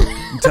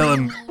and tell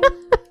him.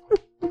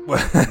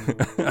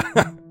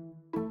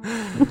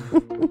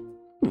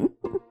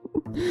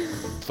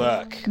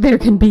 Fuck. There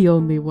can be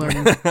only one.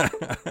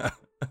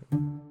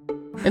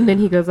 And then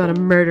he goes on a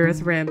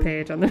murderous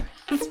rampage on the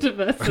rest of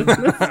us, and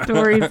the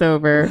story's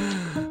over.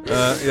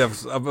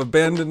 Yes, I've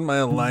abandoned my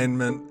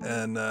alignment,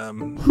 and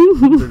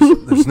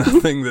there's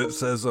nothing that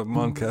says a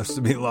monk has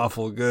to be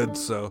lawful good,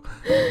 so...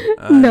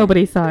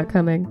 Nobody saw it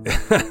coming.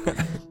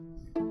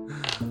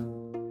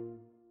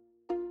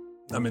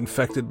 I'm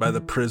infected by the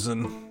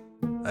prison.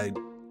 I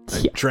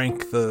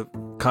drank the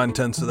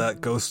contents of that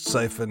ghost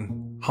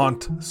siphon,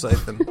 haunt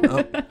siphon.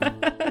 Oh,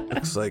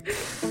 looks like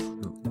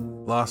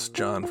lost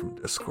John from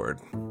Discord.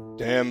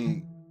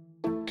 Damn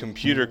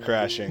computer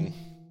crashing.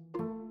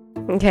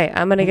 Okay,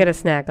 I'm gonna get a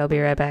snack. I'll be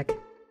right back.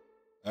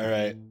 All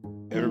right.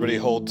 Everybody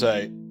hold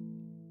tight.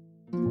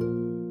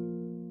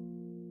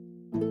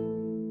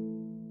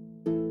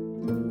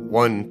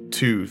 1,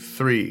 2,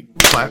 3,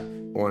 clap.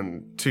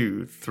 1,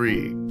 2,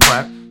 3,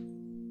 clap.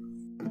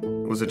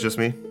 Was it just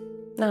me?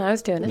 No, I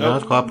was doing it. No,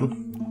 it's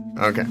clapping.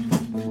 Okay.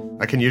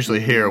 I can usually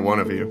hear one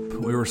of you.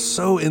 We were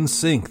so in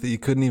sync that you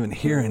couldn't even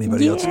hear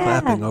anybody else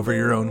clapping over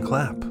your own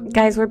clap.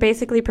 Guys, we're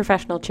basically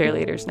professional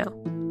cheerleaders now.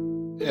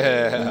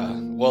 Yeah.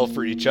 Well,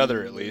 for each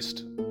other at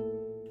least.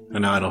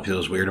 And now I don't feel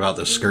as weird about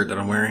this skirt that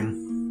I'm wearing.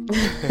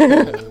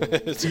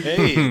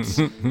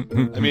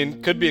 I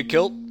mean, could be a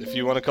kilt if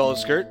you want to call it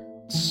a skirt.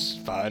 It's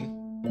fine.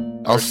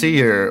 I'll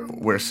see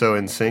we're so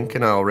in sync,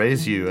 and I'll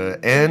raise you.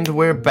 And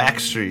we're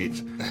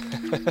Backstreet.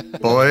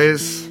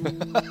 Boys.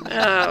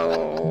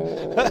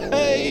 Oh.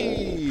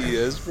 Hey,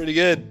 that's pretty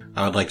good.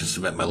 I would like to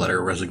submit my letter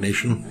of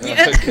resignation.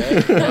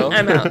 Okay. Well,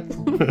 I'm out.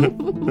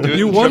 do it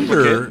You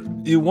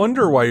in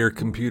wonder why your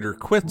computer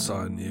quits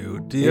on you.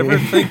 Do you ever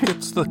think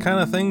it's the kind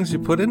of things you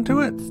put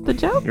into it? It's the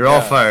joke. You're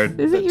all fired.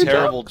 Is it triplicate. your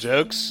Terrible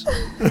joke? jokes.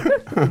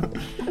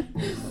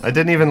 I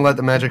didn't even let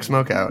the magic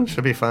smoke out.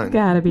 Should be fine.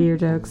 Gotta be your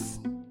jokes.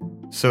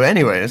 So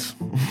anyways,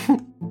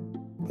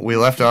 we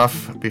left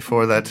off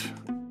before that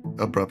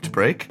abrupt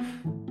break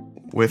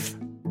with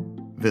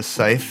this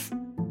scythe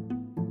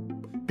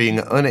being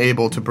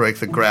unable to break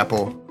the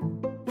grapple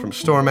from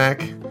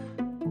Stormak,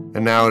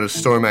 and now it is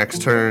Stormak's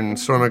turn.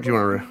 Stormak, you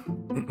want to...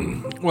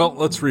 Well,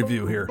 let's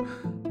review here.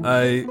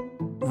 I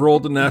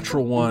rolled a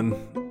natural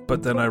 1,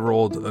 but then I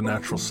rolled a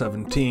natural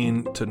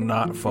 17 to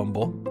not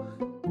fumble.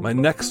 My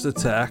next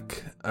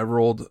attack, I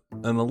rolled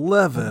an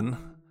 11.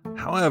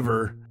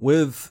 However,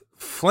 with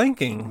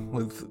flanking,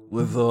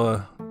 with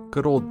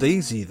good old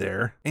Daisy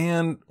there,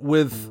 and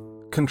with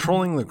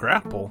controlling the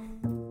grapple,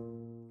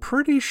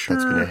 pretty sure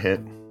That's gonna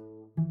hit.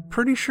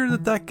 Pretty sure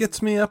that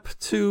gets me up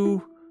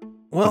to,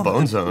 well, A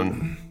bone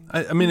zone.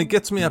 I mean, it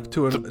gets me up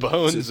to an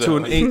bone to an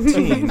zone.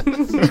 18,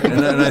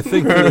 and I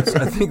think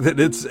that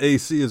its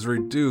AC is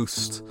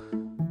reduced.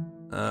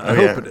 I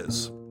hope it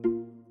is.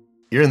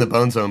 You're in the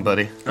bone zone,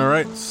 buddy. All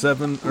right, 6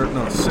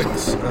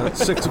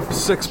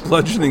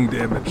 bludgeoning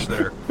damage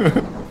there.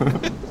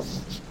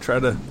 Try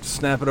to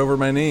snap it over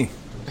my knee.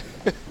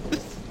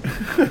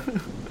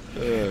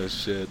 Oh,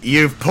 shit.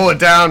 You pull it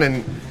down,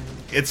 and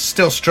it's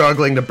still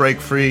struggling to break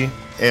free,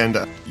 and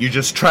you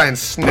just try and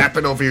snap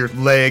it over your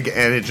leg,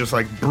 and it just,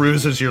 like,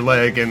 bruises your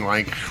leg, and,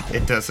 like,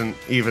 it doesn't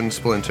even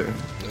splinter.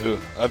 Ooh,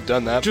 I've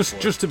done that before.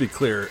 Just to be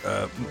clear,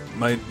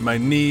 my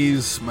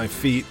knees, my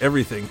feet,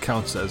 everything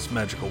counts as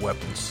magical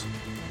weapons.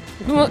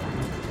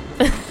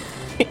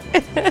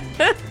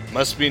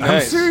 Must be I'm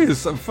nice.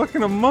 serious. I'm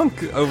fucking a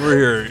monk over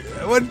here.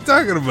 What are you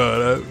talking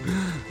about?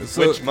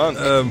 Which monk?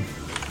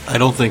 I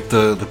don't think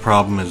the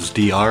problem is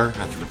DR. I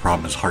think the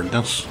problem is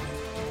hardness.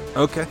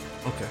 Okay.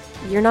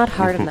 You're not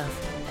hard enough.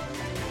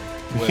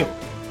 Well,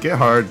 Get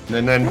hard,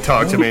 and then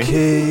talk to me.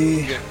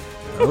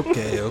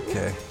 Okay.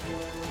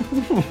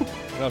 you're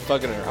not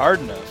fucking her hard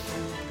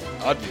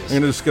enough. Obvious.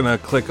 I'm just gonna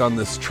click on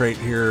this trait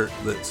here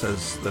that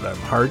says that I'm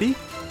hardy,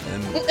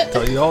 and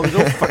tell you all to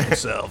go fuck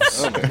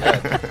yourselves. Oh my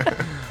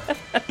god.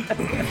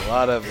 A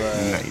lot of.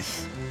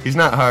 Nice. He's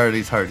not hard,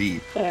 he's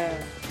hardy.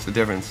 It's the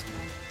difference.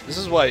 This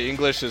is why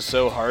English is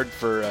so hard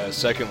for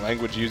second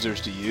language users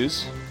to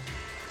use.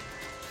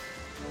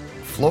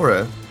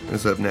 Flora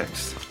is up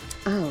next.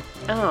 Oh.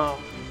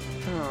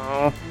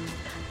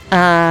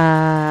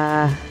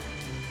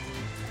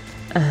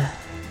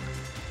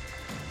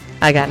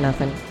 I got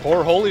nothing.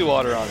 Pour holy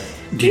water on it.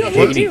 Do you Yeah, have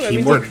we any do, every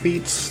teamwork time.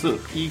 feats that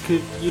you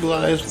could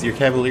utilize with your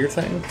Cavalier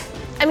thing?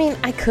 I mean,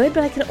 I could,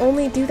 but I can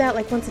only do that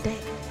like once a day.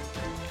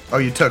 Oh,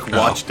 you took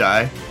Watch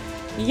Die?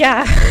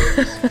 Yeah.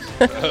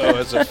 Oh,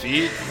 as a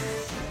feat?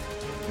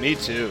 Me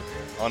too,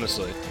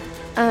 honestly.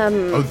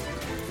 Oh,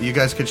 you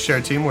guys could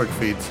share teamwork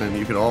feats, and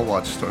you could all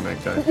watch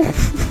Stormak die.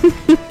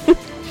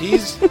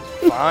 He's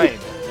fine.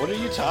 What are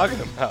you talking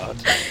about?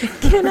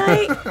 Can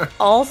I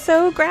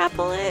also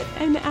grapple it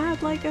and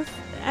add like a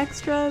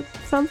extra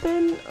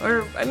something?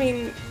 Or I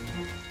mean,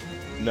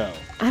 No.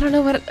 I don't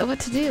know what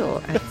to do.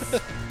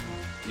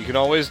 You can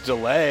always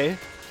delay.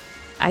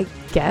 I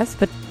guess,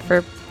 but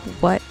for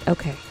what?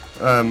 Okay.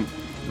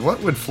 What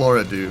would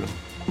Flora do?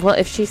 Well,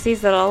 if she sees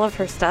that all of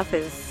her stuff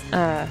is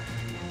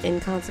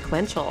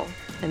inconsequential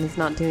and is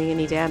not doing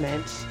any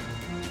damage,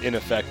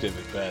 Ineffective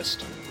at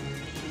best.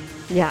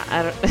 yeah,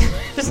 I don't.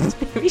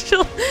 Just maybe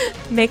she'll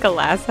make a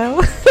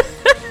lasso.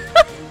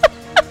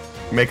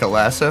 Make a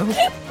lasso?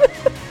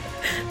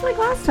 Like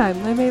last time,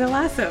 I made a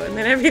lasso and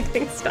then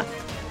everything stopped.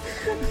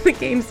 The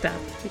game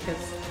stopped because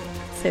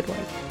Sid won.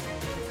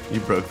 You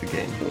broke the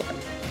game.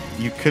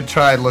 You could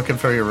try looking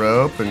for your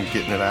rope and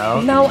getting it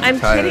out. No, and I'm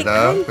tying kidding. It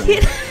up I'm and-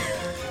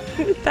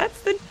 kidding.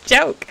 That's the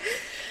joke.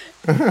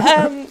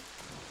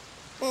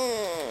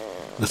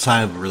 The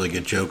sign of a really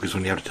good joke is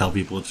when you have to tell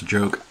people it's a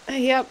joke.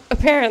 Yep,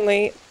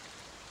 apparently.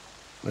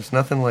 There's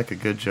nothing like a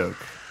good joke.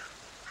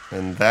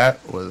 And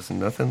that was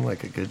nothing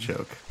like a good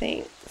joke.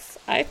 Thanks.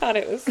 I thought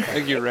it was.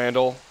 Thank you,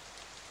 Randall.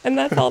 And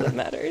that's all that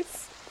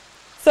matters.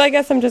 So I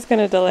guess I'm just going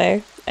to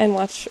delay and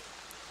watch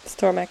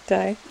Stormak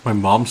die. My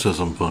mom says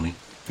I'm funny.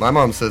 My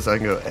mom says I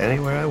can go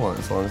anywhere I want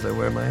as long as I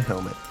wear my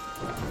helmet.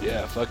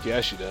 Yeah, fuck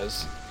yeah, she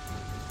does.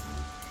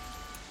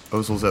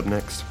 Ozil's up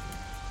next.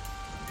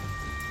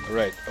 All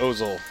right,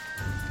 Ozil.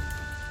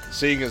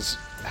 Seeing as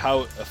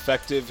how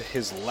effective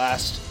his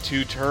last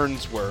 2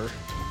 turns were,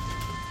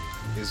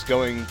 is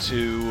going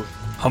to...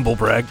 Humble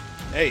brag.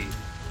 Hey,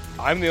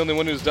 I'm the only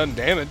one who's done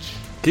damage.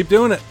 Keep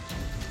doing it.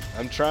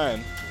 I'm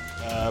trying.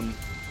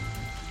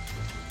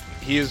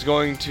 He is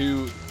going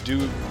to do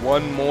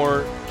one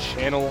more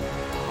channel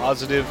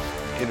positive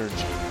energy.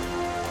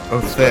 Oh,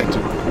 He's thick. going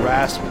to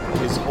grasp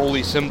his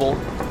holy symbol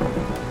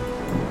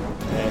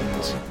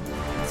and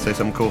Say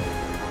something cool.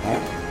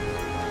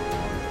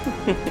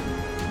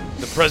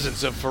 the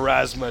presence of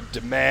Pharasma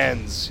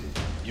demands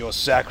your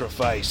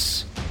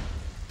sacrifice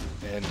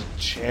and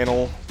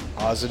channel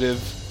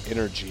positive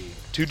energy.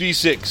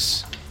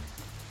 2d6.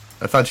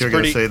 I thought you were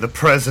going to pretty- say the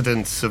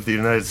presidents of the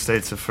United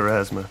States of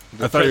Pharasma.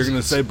 I thought you were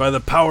going to say by the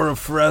power of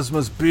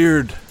Pharasma's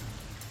beard.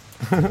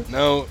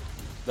 No,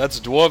 that's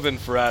Dwarven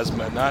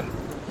Pharasma, not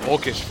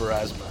Orcish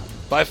Pharasma.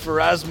 By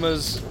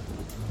Pharasma's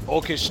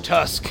Orcish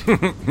tusk.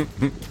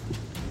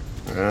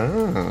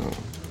 Oh.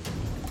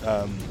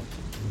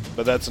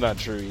 But that's not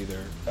true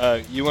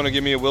either. You want to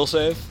give me a will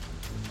save?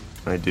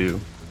 I do.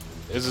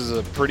 This is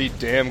a pretty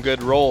damn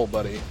good roll,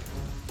 buddy.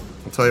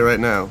 I'll tell you right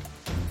now.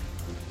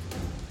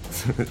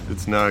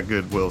 It's not a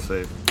good will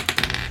save.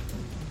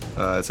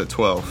 It's a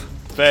 12.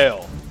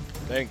 Fail.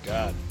 Thank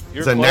God. You're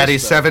It's a close, natty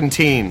though.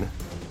 17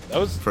 That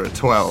was... for a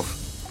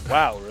 12.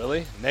 Wow,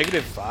 really?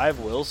 -5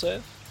 will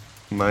save?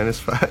 Minus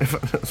 5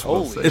 on this will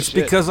Holy save. It's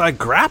shit. because I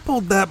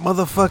grappled that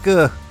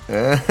motherfucker.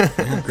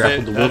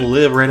 Grappled the will to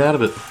live right out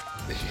of it.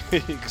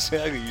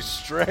 Exactly. You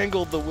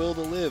strangled the will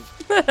to live.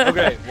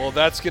 Okay, well,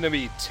 that's going to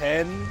be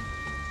 10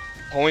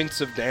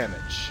 points of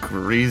damage.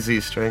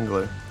 Greasy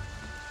Strangler.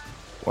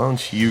 Why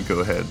don't you go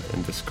ahead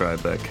and describe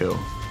that kill?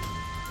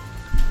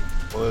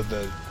 Well,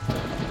 the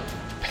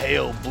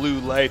pale blue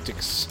light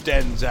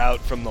extends out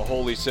from the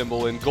holy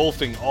symbol,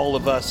 engulfing all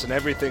of us and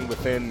everything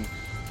within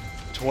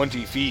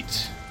 20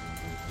 feet.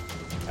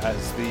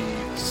 As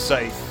the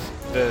scythe,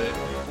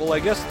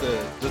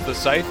 does the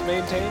scythe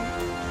maintain?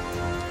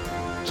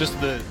 Just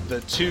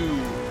the 2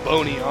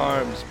 bony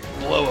arms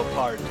blow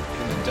apart in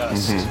the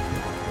dust,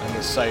 and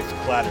the scythe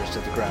clatters to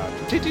the ground.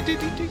 Tick, tick, tick,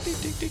 tick, tick, tick,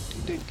 tick, tick,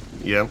 tick, tick.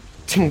 Yep.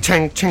 Ting,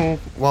 tang, ting.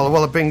 Walla,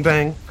 walla, bing,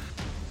 bang.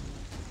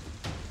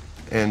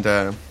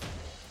 And,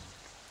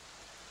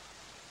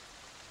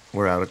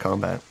 we're out of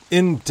combat.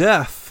 In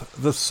death,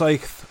 the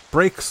scythe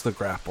breaks the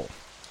grapple.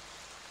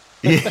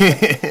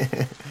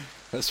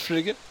 That's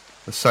pretty good.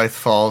 The scythe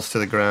falls to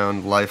the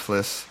ground,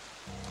 lifeless.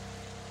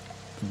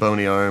 The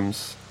bony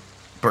arms,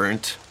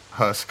 burnt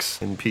husks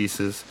in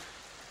pieces.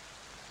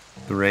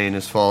 The rain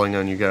is falling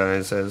on you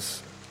guys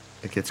as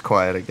it gets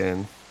quiet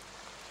again.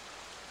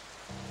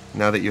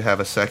 Now that you have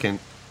a second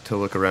to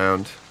look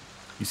around,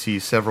 you see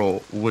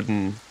several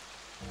wooden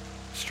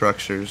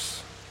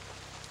structures.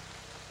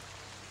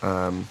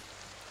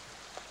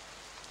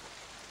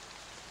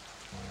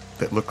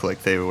 That look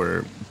like they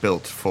were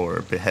built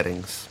for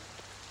beheadings.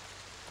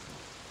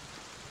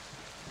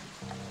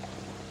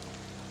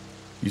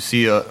 You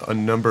see a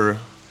number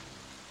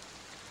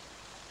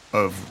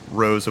of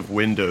rows of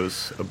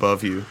windows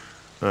above you,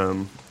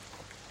 on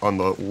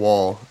the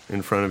wall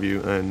in front of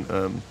you,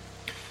 and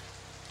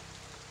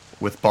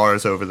with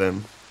bars over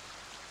them.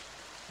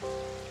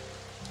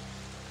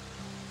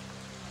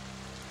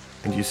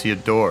 And you see a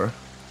door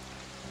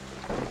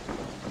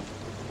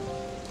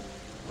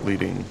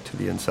leading to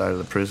the inside of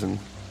the prison.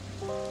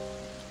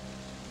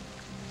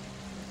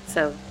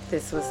 So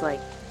this was like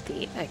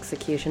the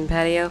execution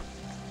patio?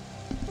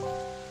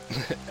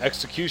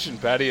 Execution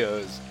patio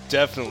is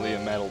definitely a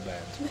metal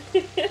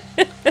band.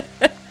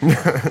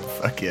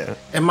 Fuck yeah.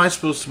 Am I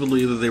supposed to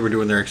believe that they were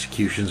doing their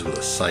executions with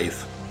a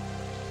scythe?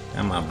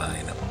 I'm not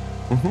buying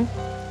it.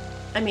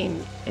 I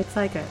mean, it's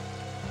like a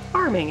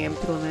farming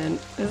implement,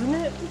 isn't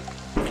it?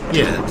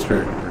 Yeah, it's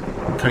for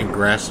cutting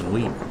grass and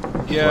wheat.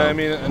 Yeah, Well. I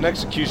mean, an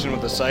execution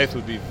with a scythe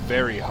would be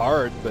very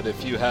hard, but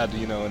if you had,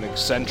 an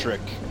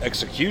eccentric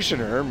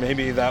executioner,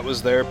 maybe that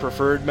was their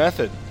preferred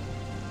method.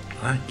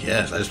 I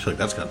guess. I just feel like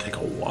that's going to take a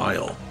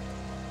while.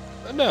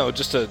 No,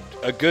 just a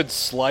good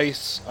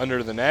slice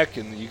under the neck,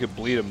 and you could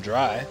bleed them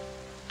dry.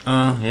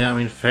 Yeah, I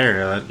mean,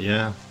 fair.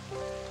 Yeah.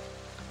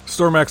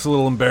 Stormak's a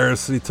little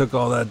embarrassed that he took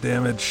all that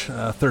damage,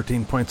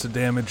 13 points of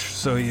damage,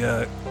 so he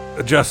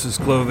adjusts his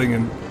clothing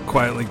and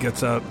quietly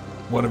gets out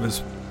one of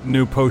his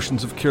new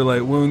potions of Cure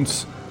Light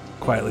Wounds,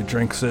 quietly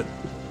drinks it,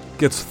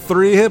 gets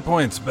 3 hit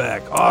points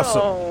back.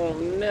 Awesome. Oh,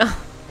 no.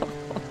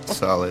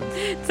 Solid.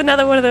 It's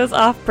another one of those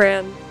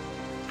off-brand.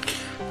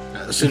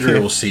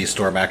 Sidriel will see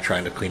Stormak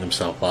trying to clean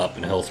himself up,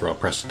 and he'll throw a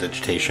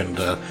prestidigitation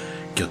to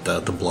get the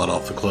blood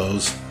off the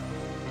clothes.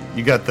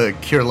 You got the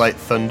Cure Light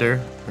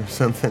Thunder or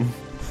something?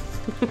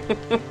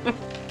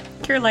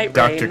 Cure Light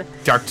Rain.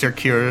 Dr.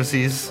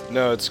 Curesies?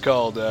 No, it's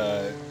called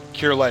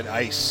Cure Light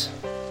Ice.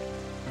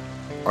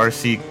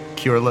 RC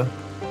Curela?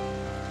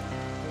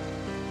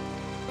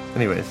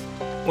 Anyways.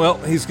 Well,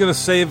 he's going to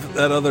save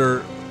that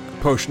other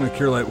potion of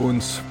Cure Light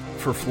Wounds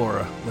for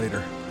Flora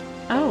later.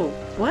 Oh,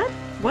 what?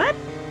 What?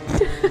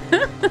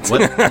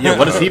 What? Yeah,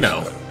 what does he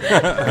know?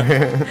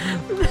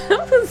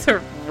 That was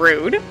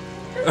rude. I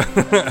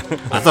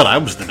thought I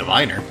was the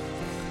diviner.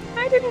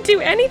 I didn't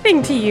do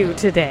anything to you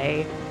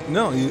today.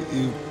 No,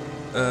 you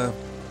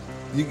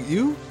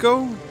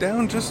go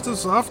down just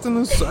as often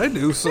as I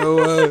do,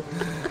 so,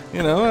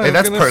 I'm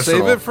that's going to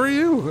save personal. it for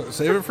you.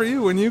 Save it for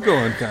you when you go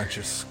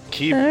unconscious.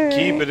 Keep right.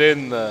 it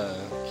in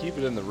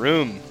the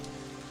room.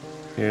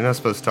 You're not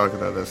supposed to talk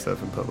about that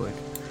stuff in public.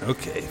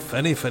 Okay,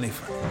 funny.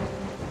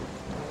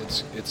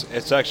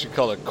 It's actually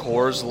called a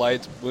Coors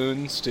Light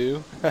Wounds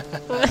too. Oh,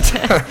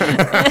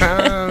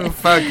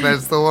 fuck,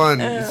 that's the one,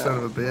 you son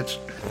of a bitch.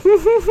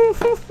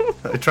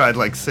 I tried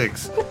like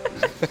 6.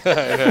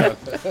 I know.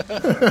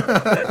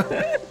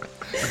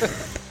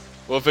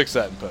 We'll fix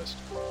that in post.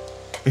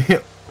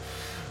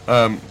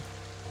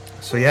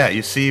 So yeah,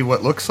 you see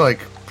what looks like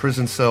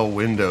prison cell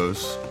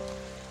windows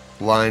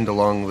lined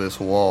along this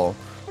wall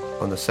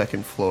on the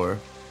second floor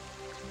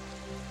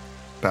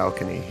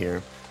balcony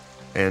here,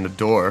 and a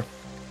door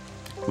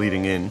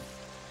leading in.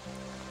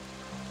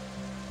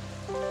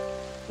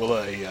 Well,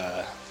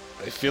 I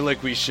feel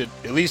like we should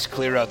at least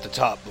clear out the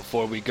top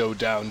before we go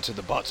down to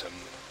the bottom.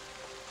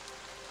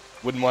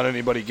 Wouldn't want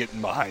anybody getting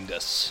behind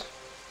us.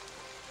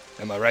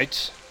 Am I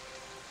right?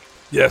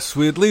 Yes,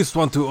 we at least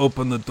want to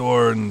open the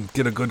door and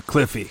get a good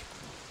cliffy.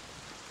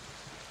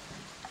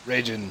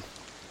 Raging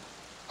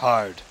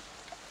hard,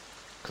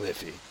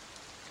 Cliffy.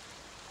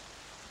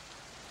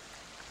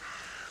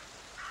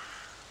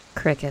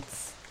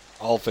 Crickets.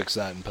 I'll fix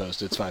that in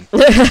post. It's fine.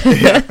 We'll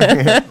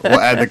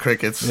add the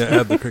crickets. Yeah,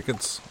 add the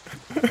crickets.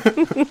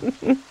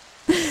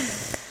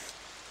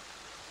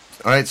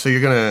 Alright, so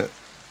you're gonna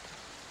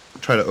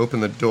try to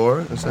open the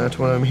door? Is that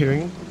what I'm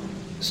hearing?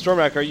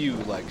 Stormak, are you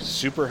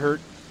super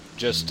hurt?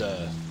 Just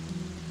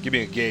give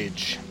me a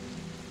gauge.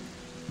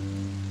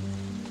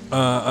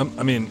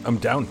 I'm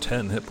down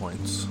 10 hit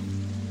points.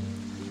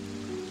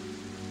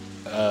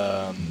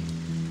 I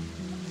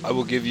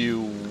will give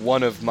you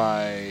one of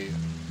my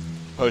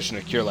potion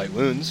of Cure Light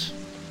Wounds.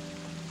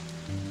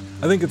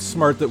 I think it's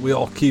smart that we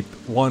all keep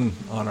one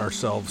on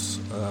ourselves.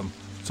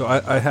 So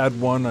I had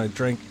one, I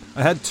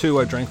had 2,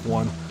 I drank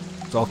 1.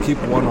 So I'll keep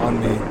one on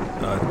me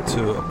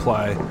to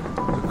apply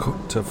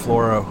to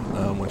Flora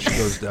when she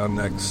goes down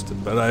next.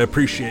 But I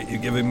appreciate you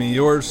giving me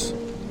yours.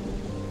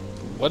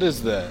 What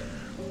is that?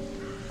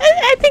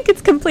 I think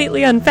it's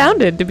completely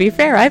unfounded, to be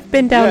fair. I've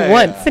been down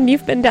once, yeah. and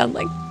you've been down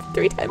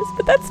 3 times,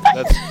 but that's fine.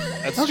 That's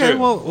Okay, true.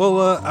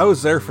 well, I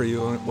was there for you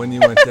when you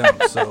went down,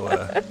 so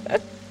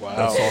Wow.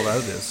 that's all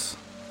that is.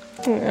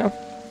 Yeah.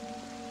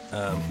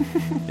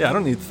 Yeah, I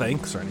don't need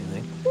thanks or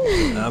anything.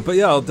 But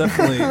yeah, I'll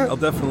definitely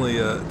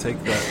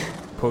take that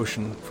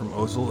potion from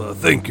Ozel.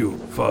 Thank you,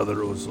 Father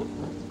Ozel.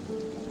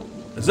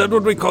 Is that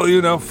what we call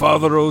you now,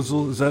 Father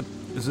Ozel? Is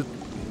it?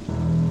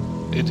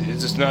 It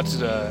is not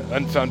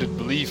unfounded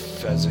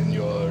belief, as in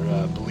your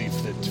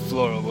belief that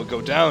Flora will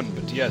go down.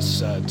 But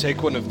yes,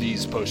 take one of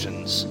these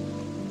potions.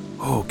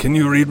 Oh, can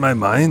you read my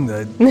mind?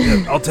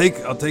 Yeah, I'll take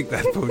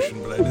that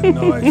potion, but I didn't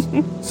know I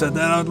said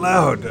that out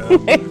loud.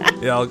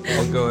 Yeah, I'll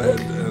go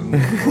ahead and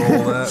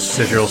roll that.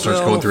 Sigil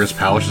starts going through his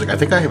pouch. He's like, I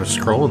think I have a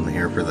scroll in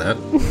here for that.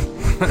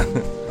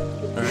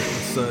 All right,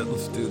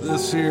 let's do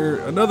this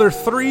here. Another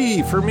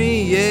 3 for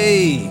me!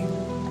 Yay!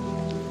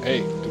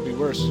 Hey, could be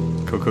worse.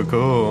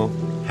 Cool.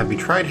 Have you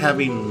tried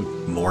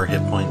having more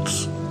hit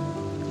points?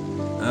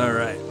 All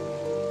right.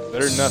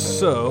 Better than nothing.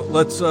 So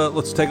let's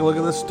take a look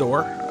at this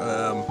door.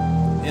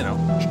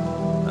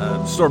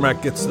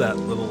 Stormak gets that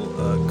little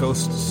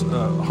ghost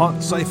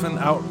haunt siphon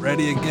out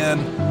ready again.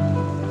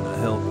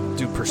 He'll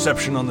do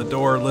perception on the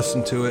door,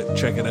 listen to it,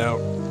 check it out.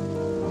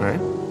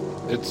 Alright.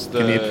 It's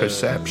Give me a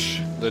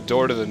perception. the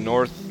door to the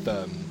north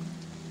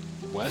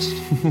west.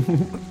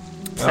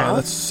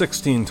 That's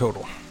 16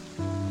 total.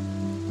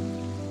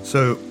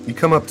 So you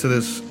come up to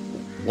this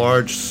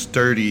large,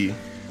 sturdy,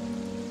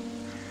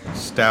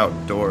 stout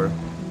door,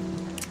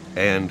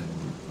 and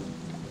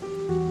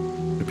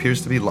it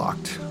appears to be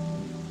locked.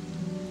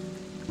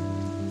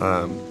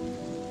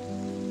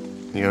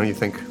 You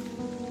think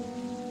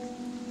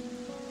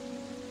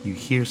you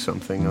hear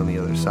something on the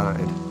other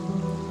side,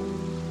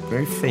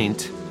 very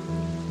faint,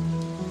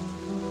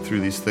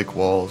 through these thick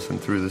walls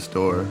and through this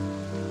door,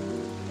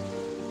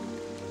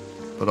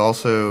 but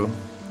also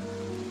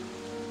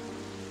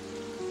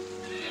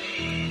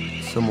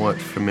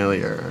somewhat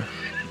familiar.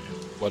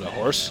 What, a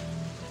horse?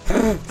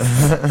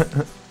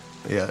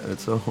 Yeah,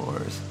 it's a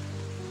horse.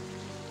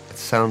 It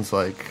sounds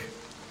like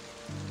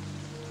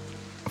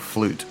a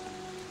flute.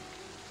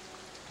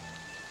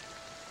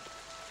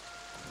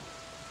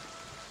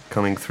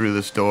 Coming through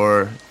this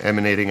door,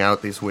 emanating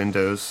out these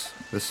windows,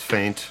 this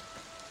faint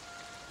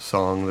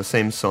song, the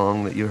same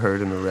song that you heard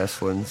in the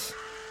wrestlings.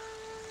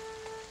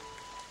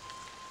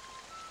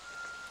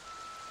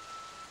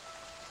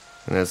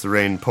 And as the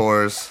rain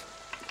pours,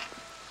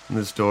 and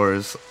this door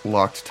is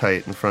locked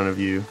tight in front of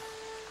you,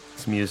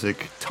 this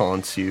music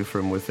taunts you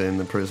from within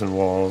the prison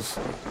walls.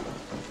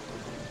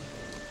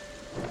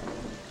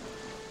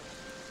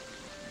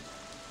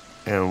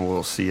 And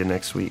we'll see you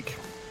next week.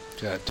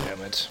 God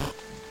damn it.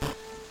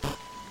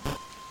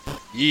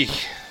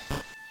 Yeek.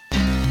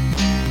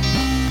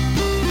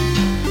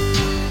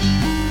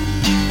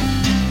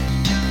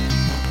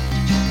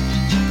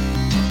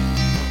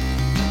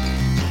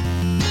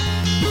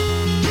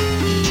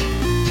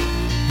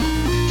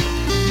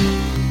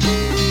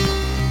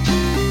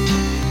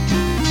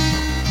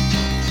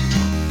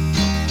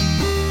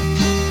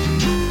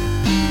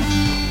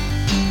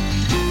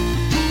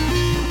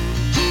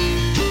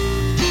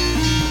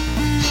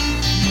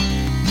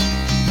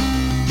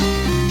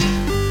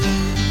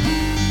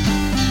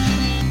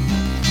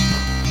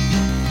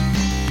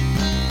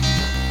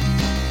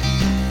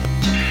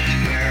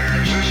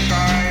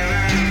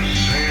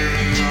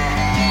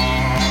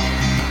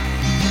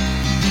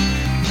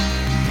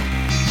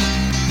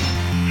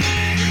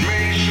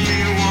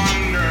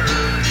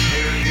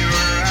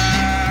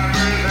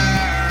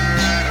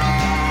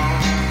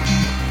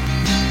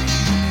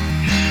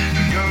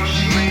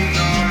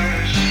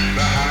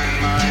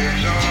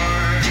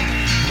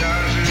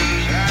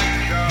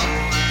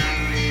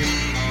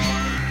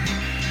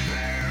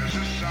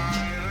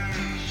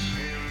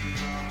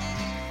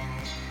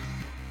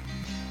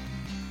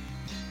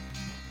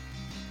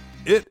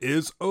 It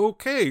is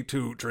okay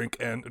to drink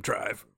and drive.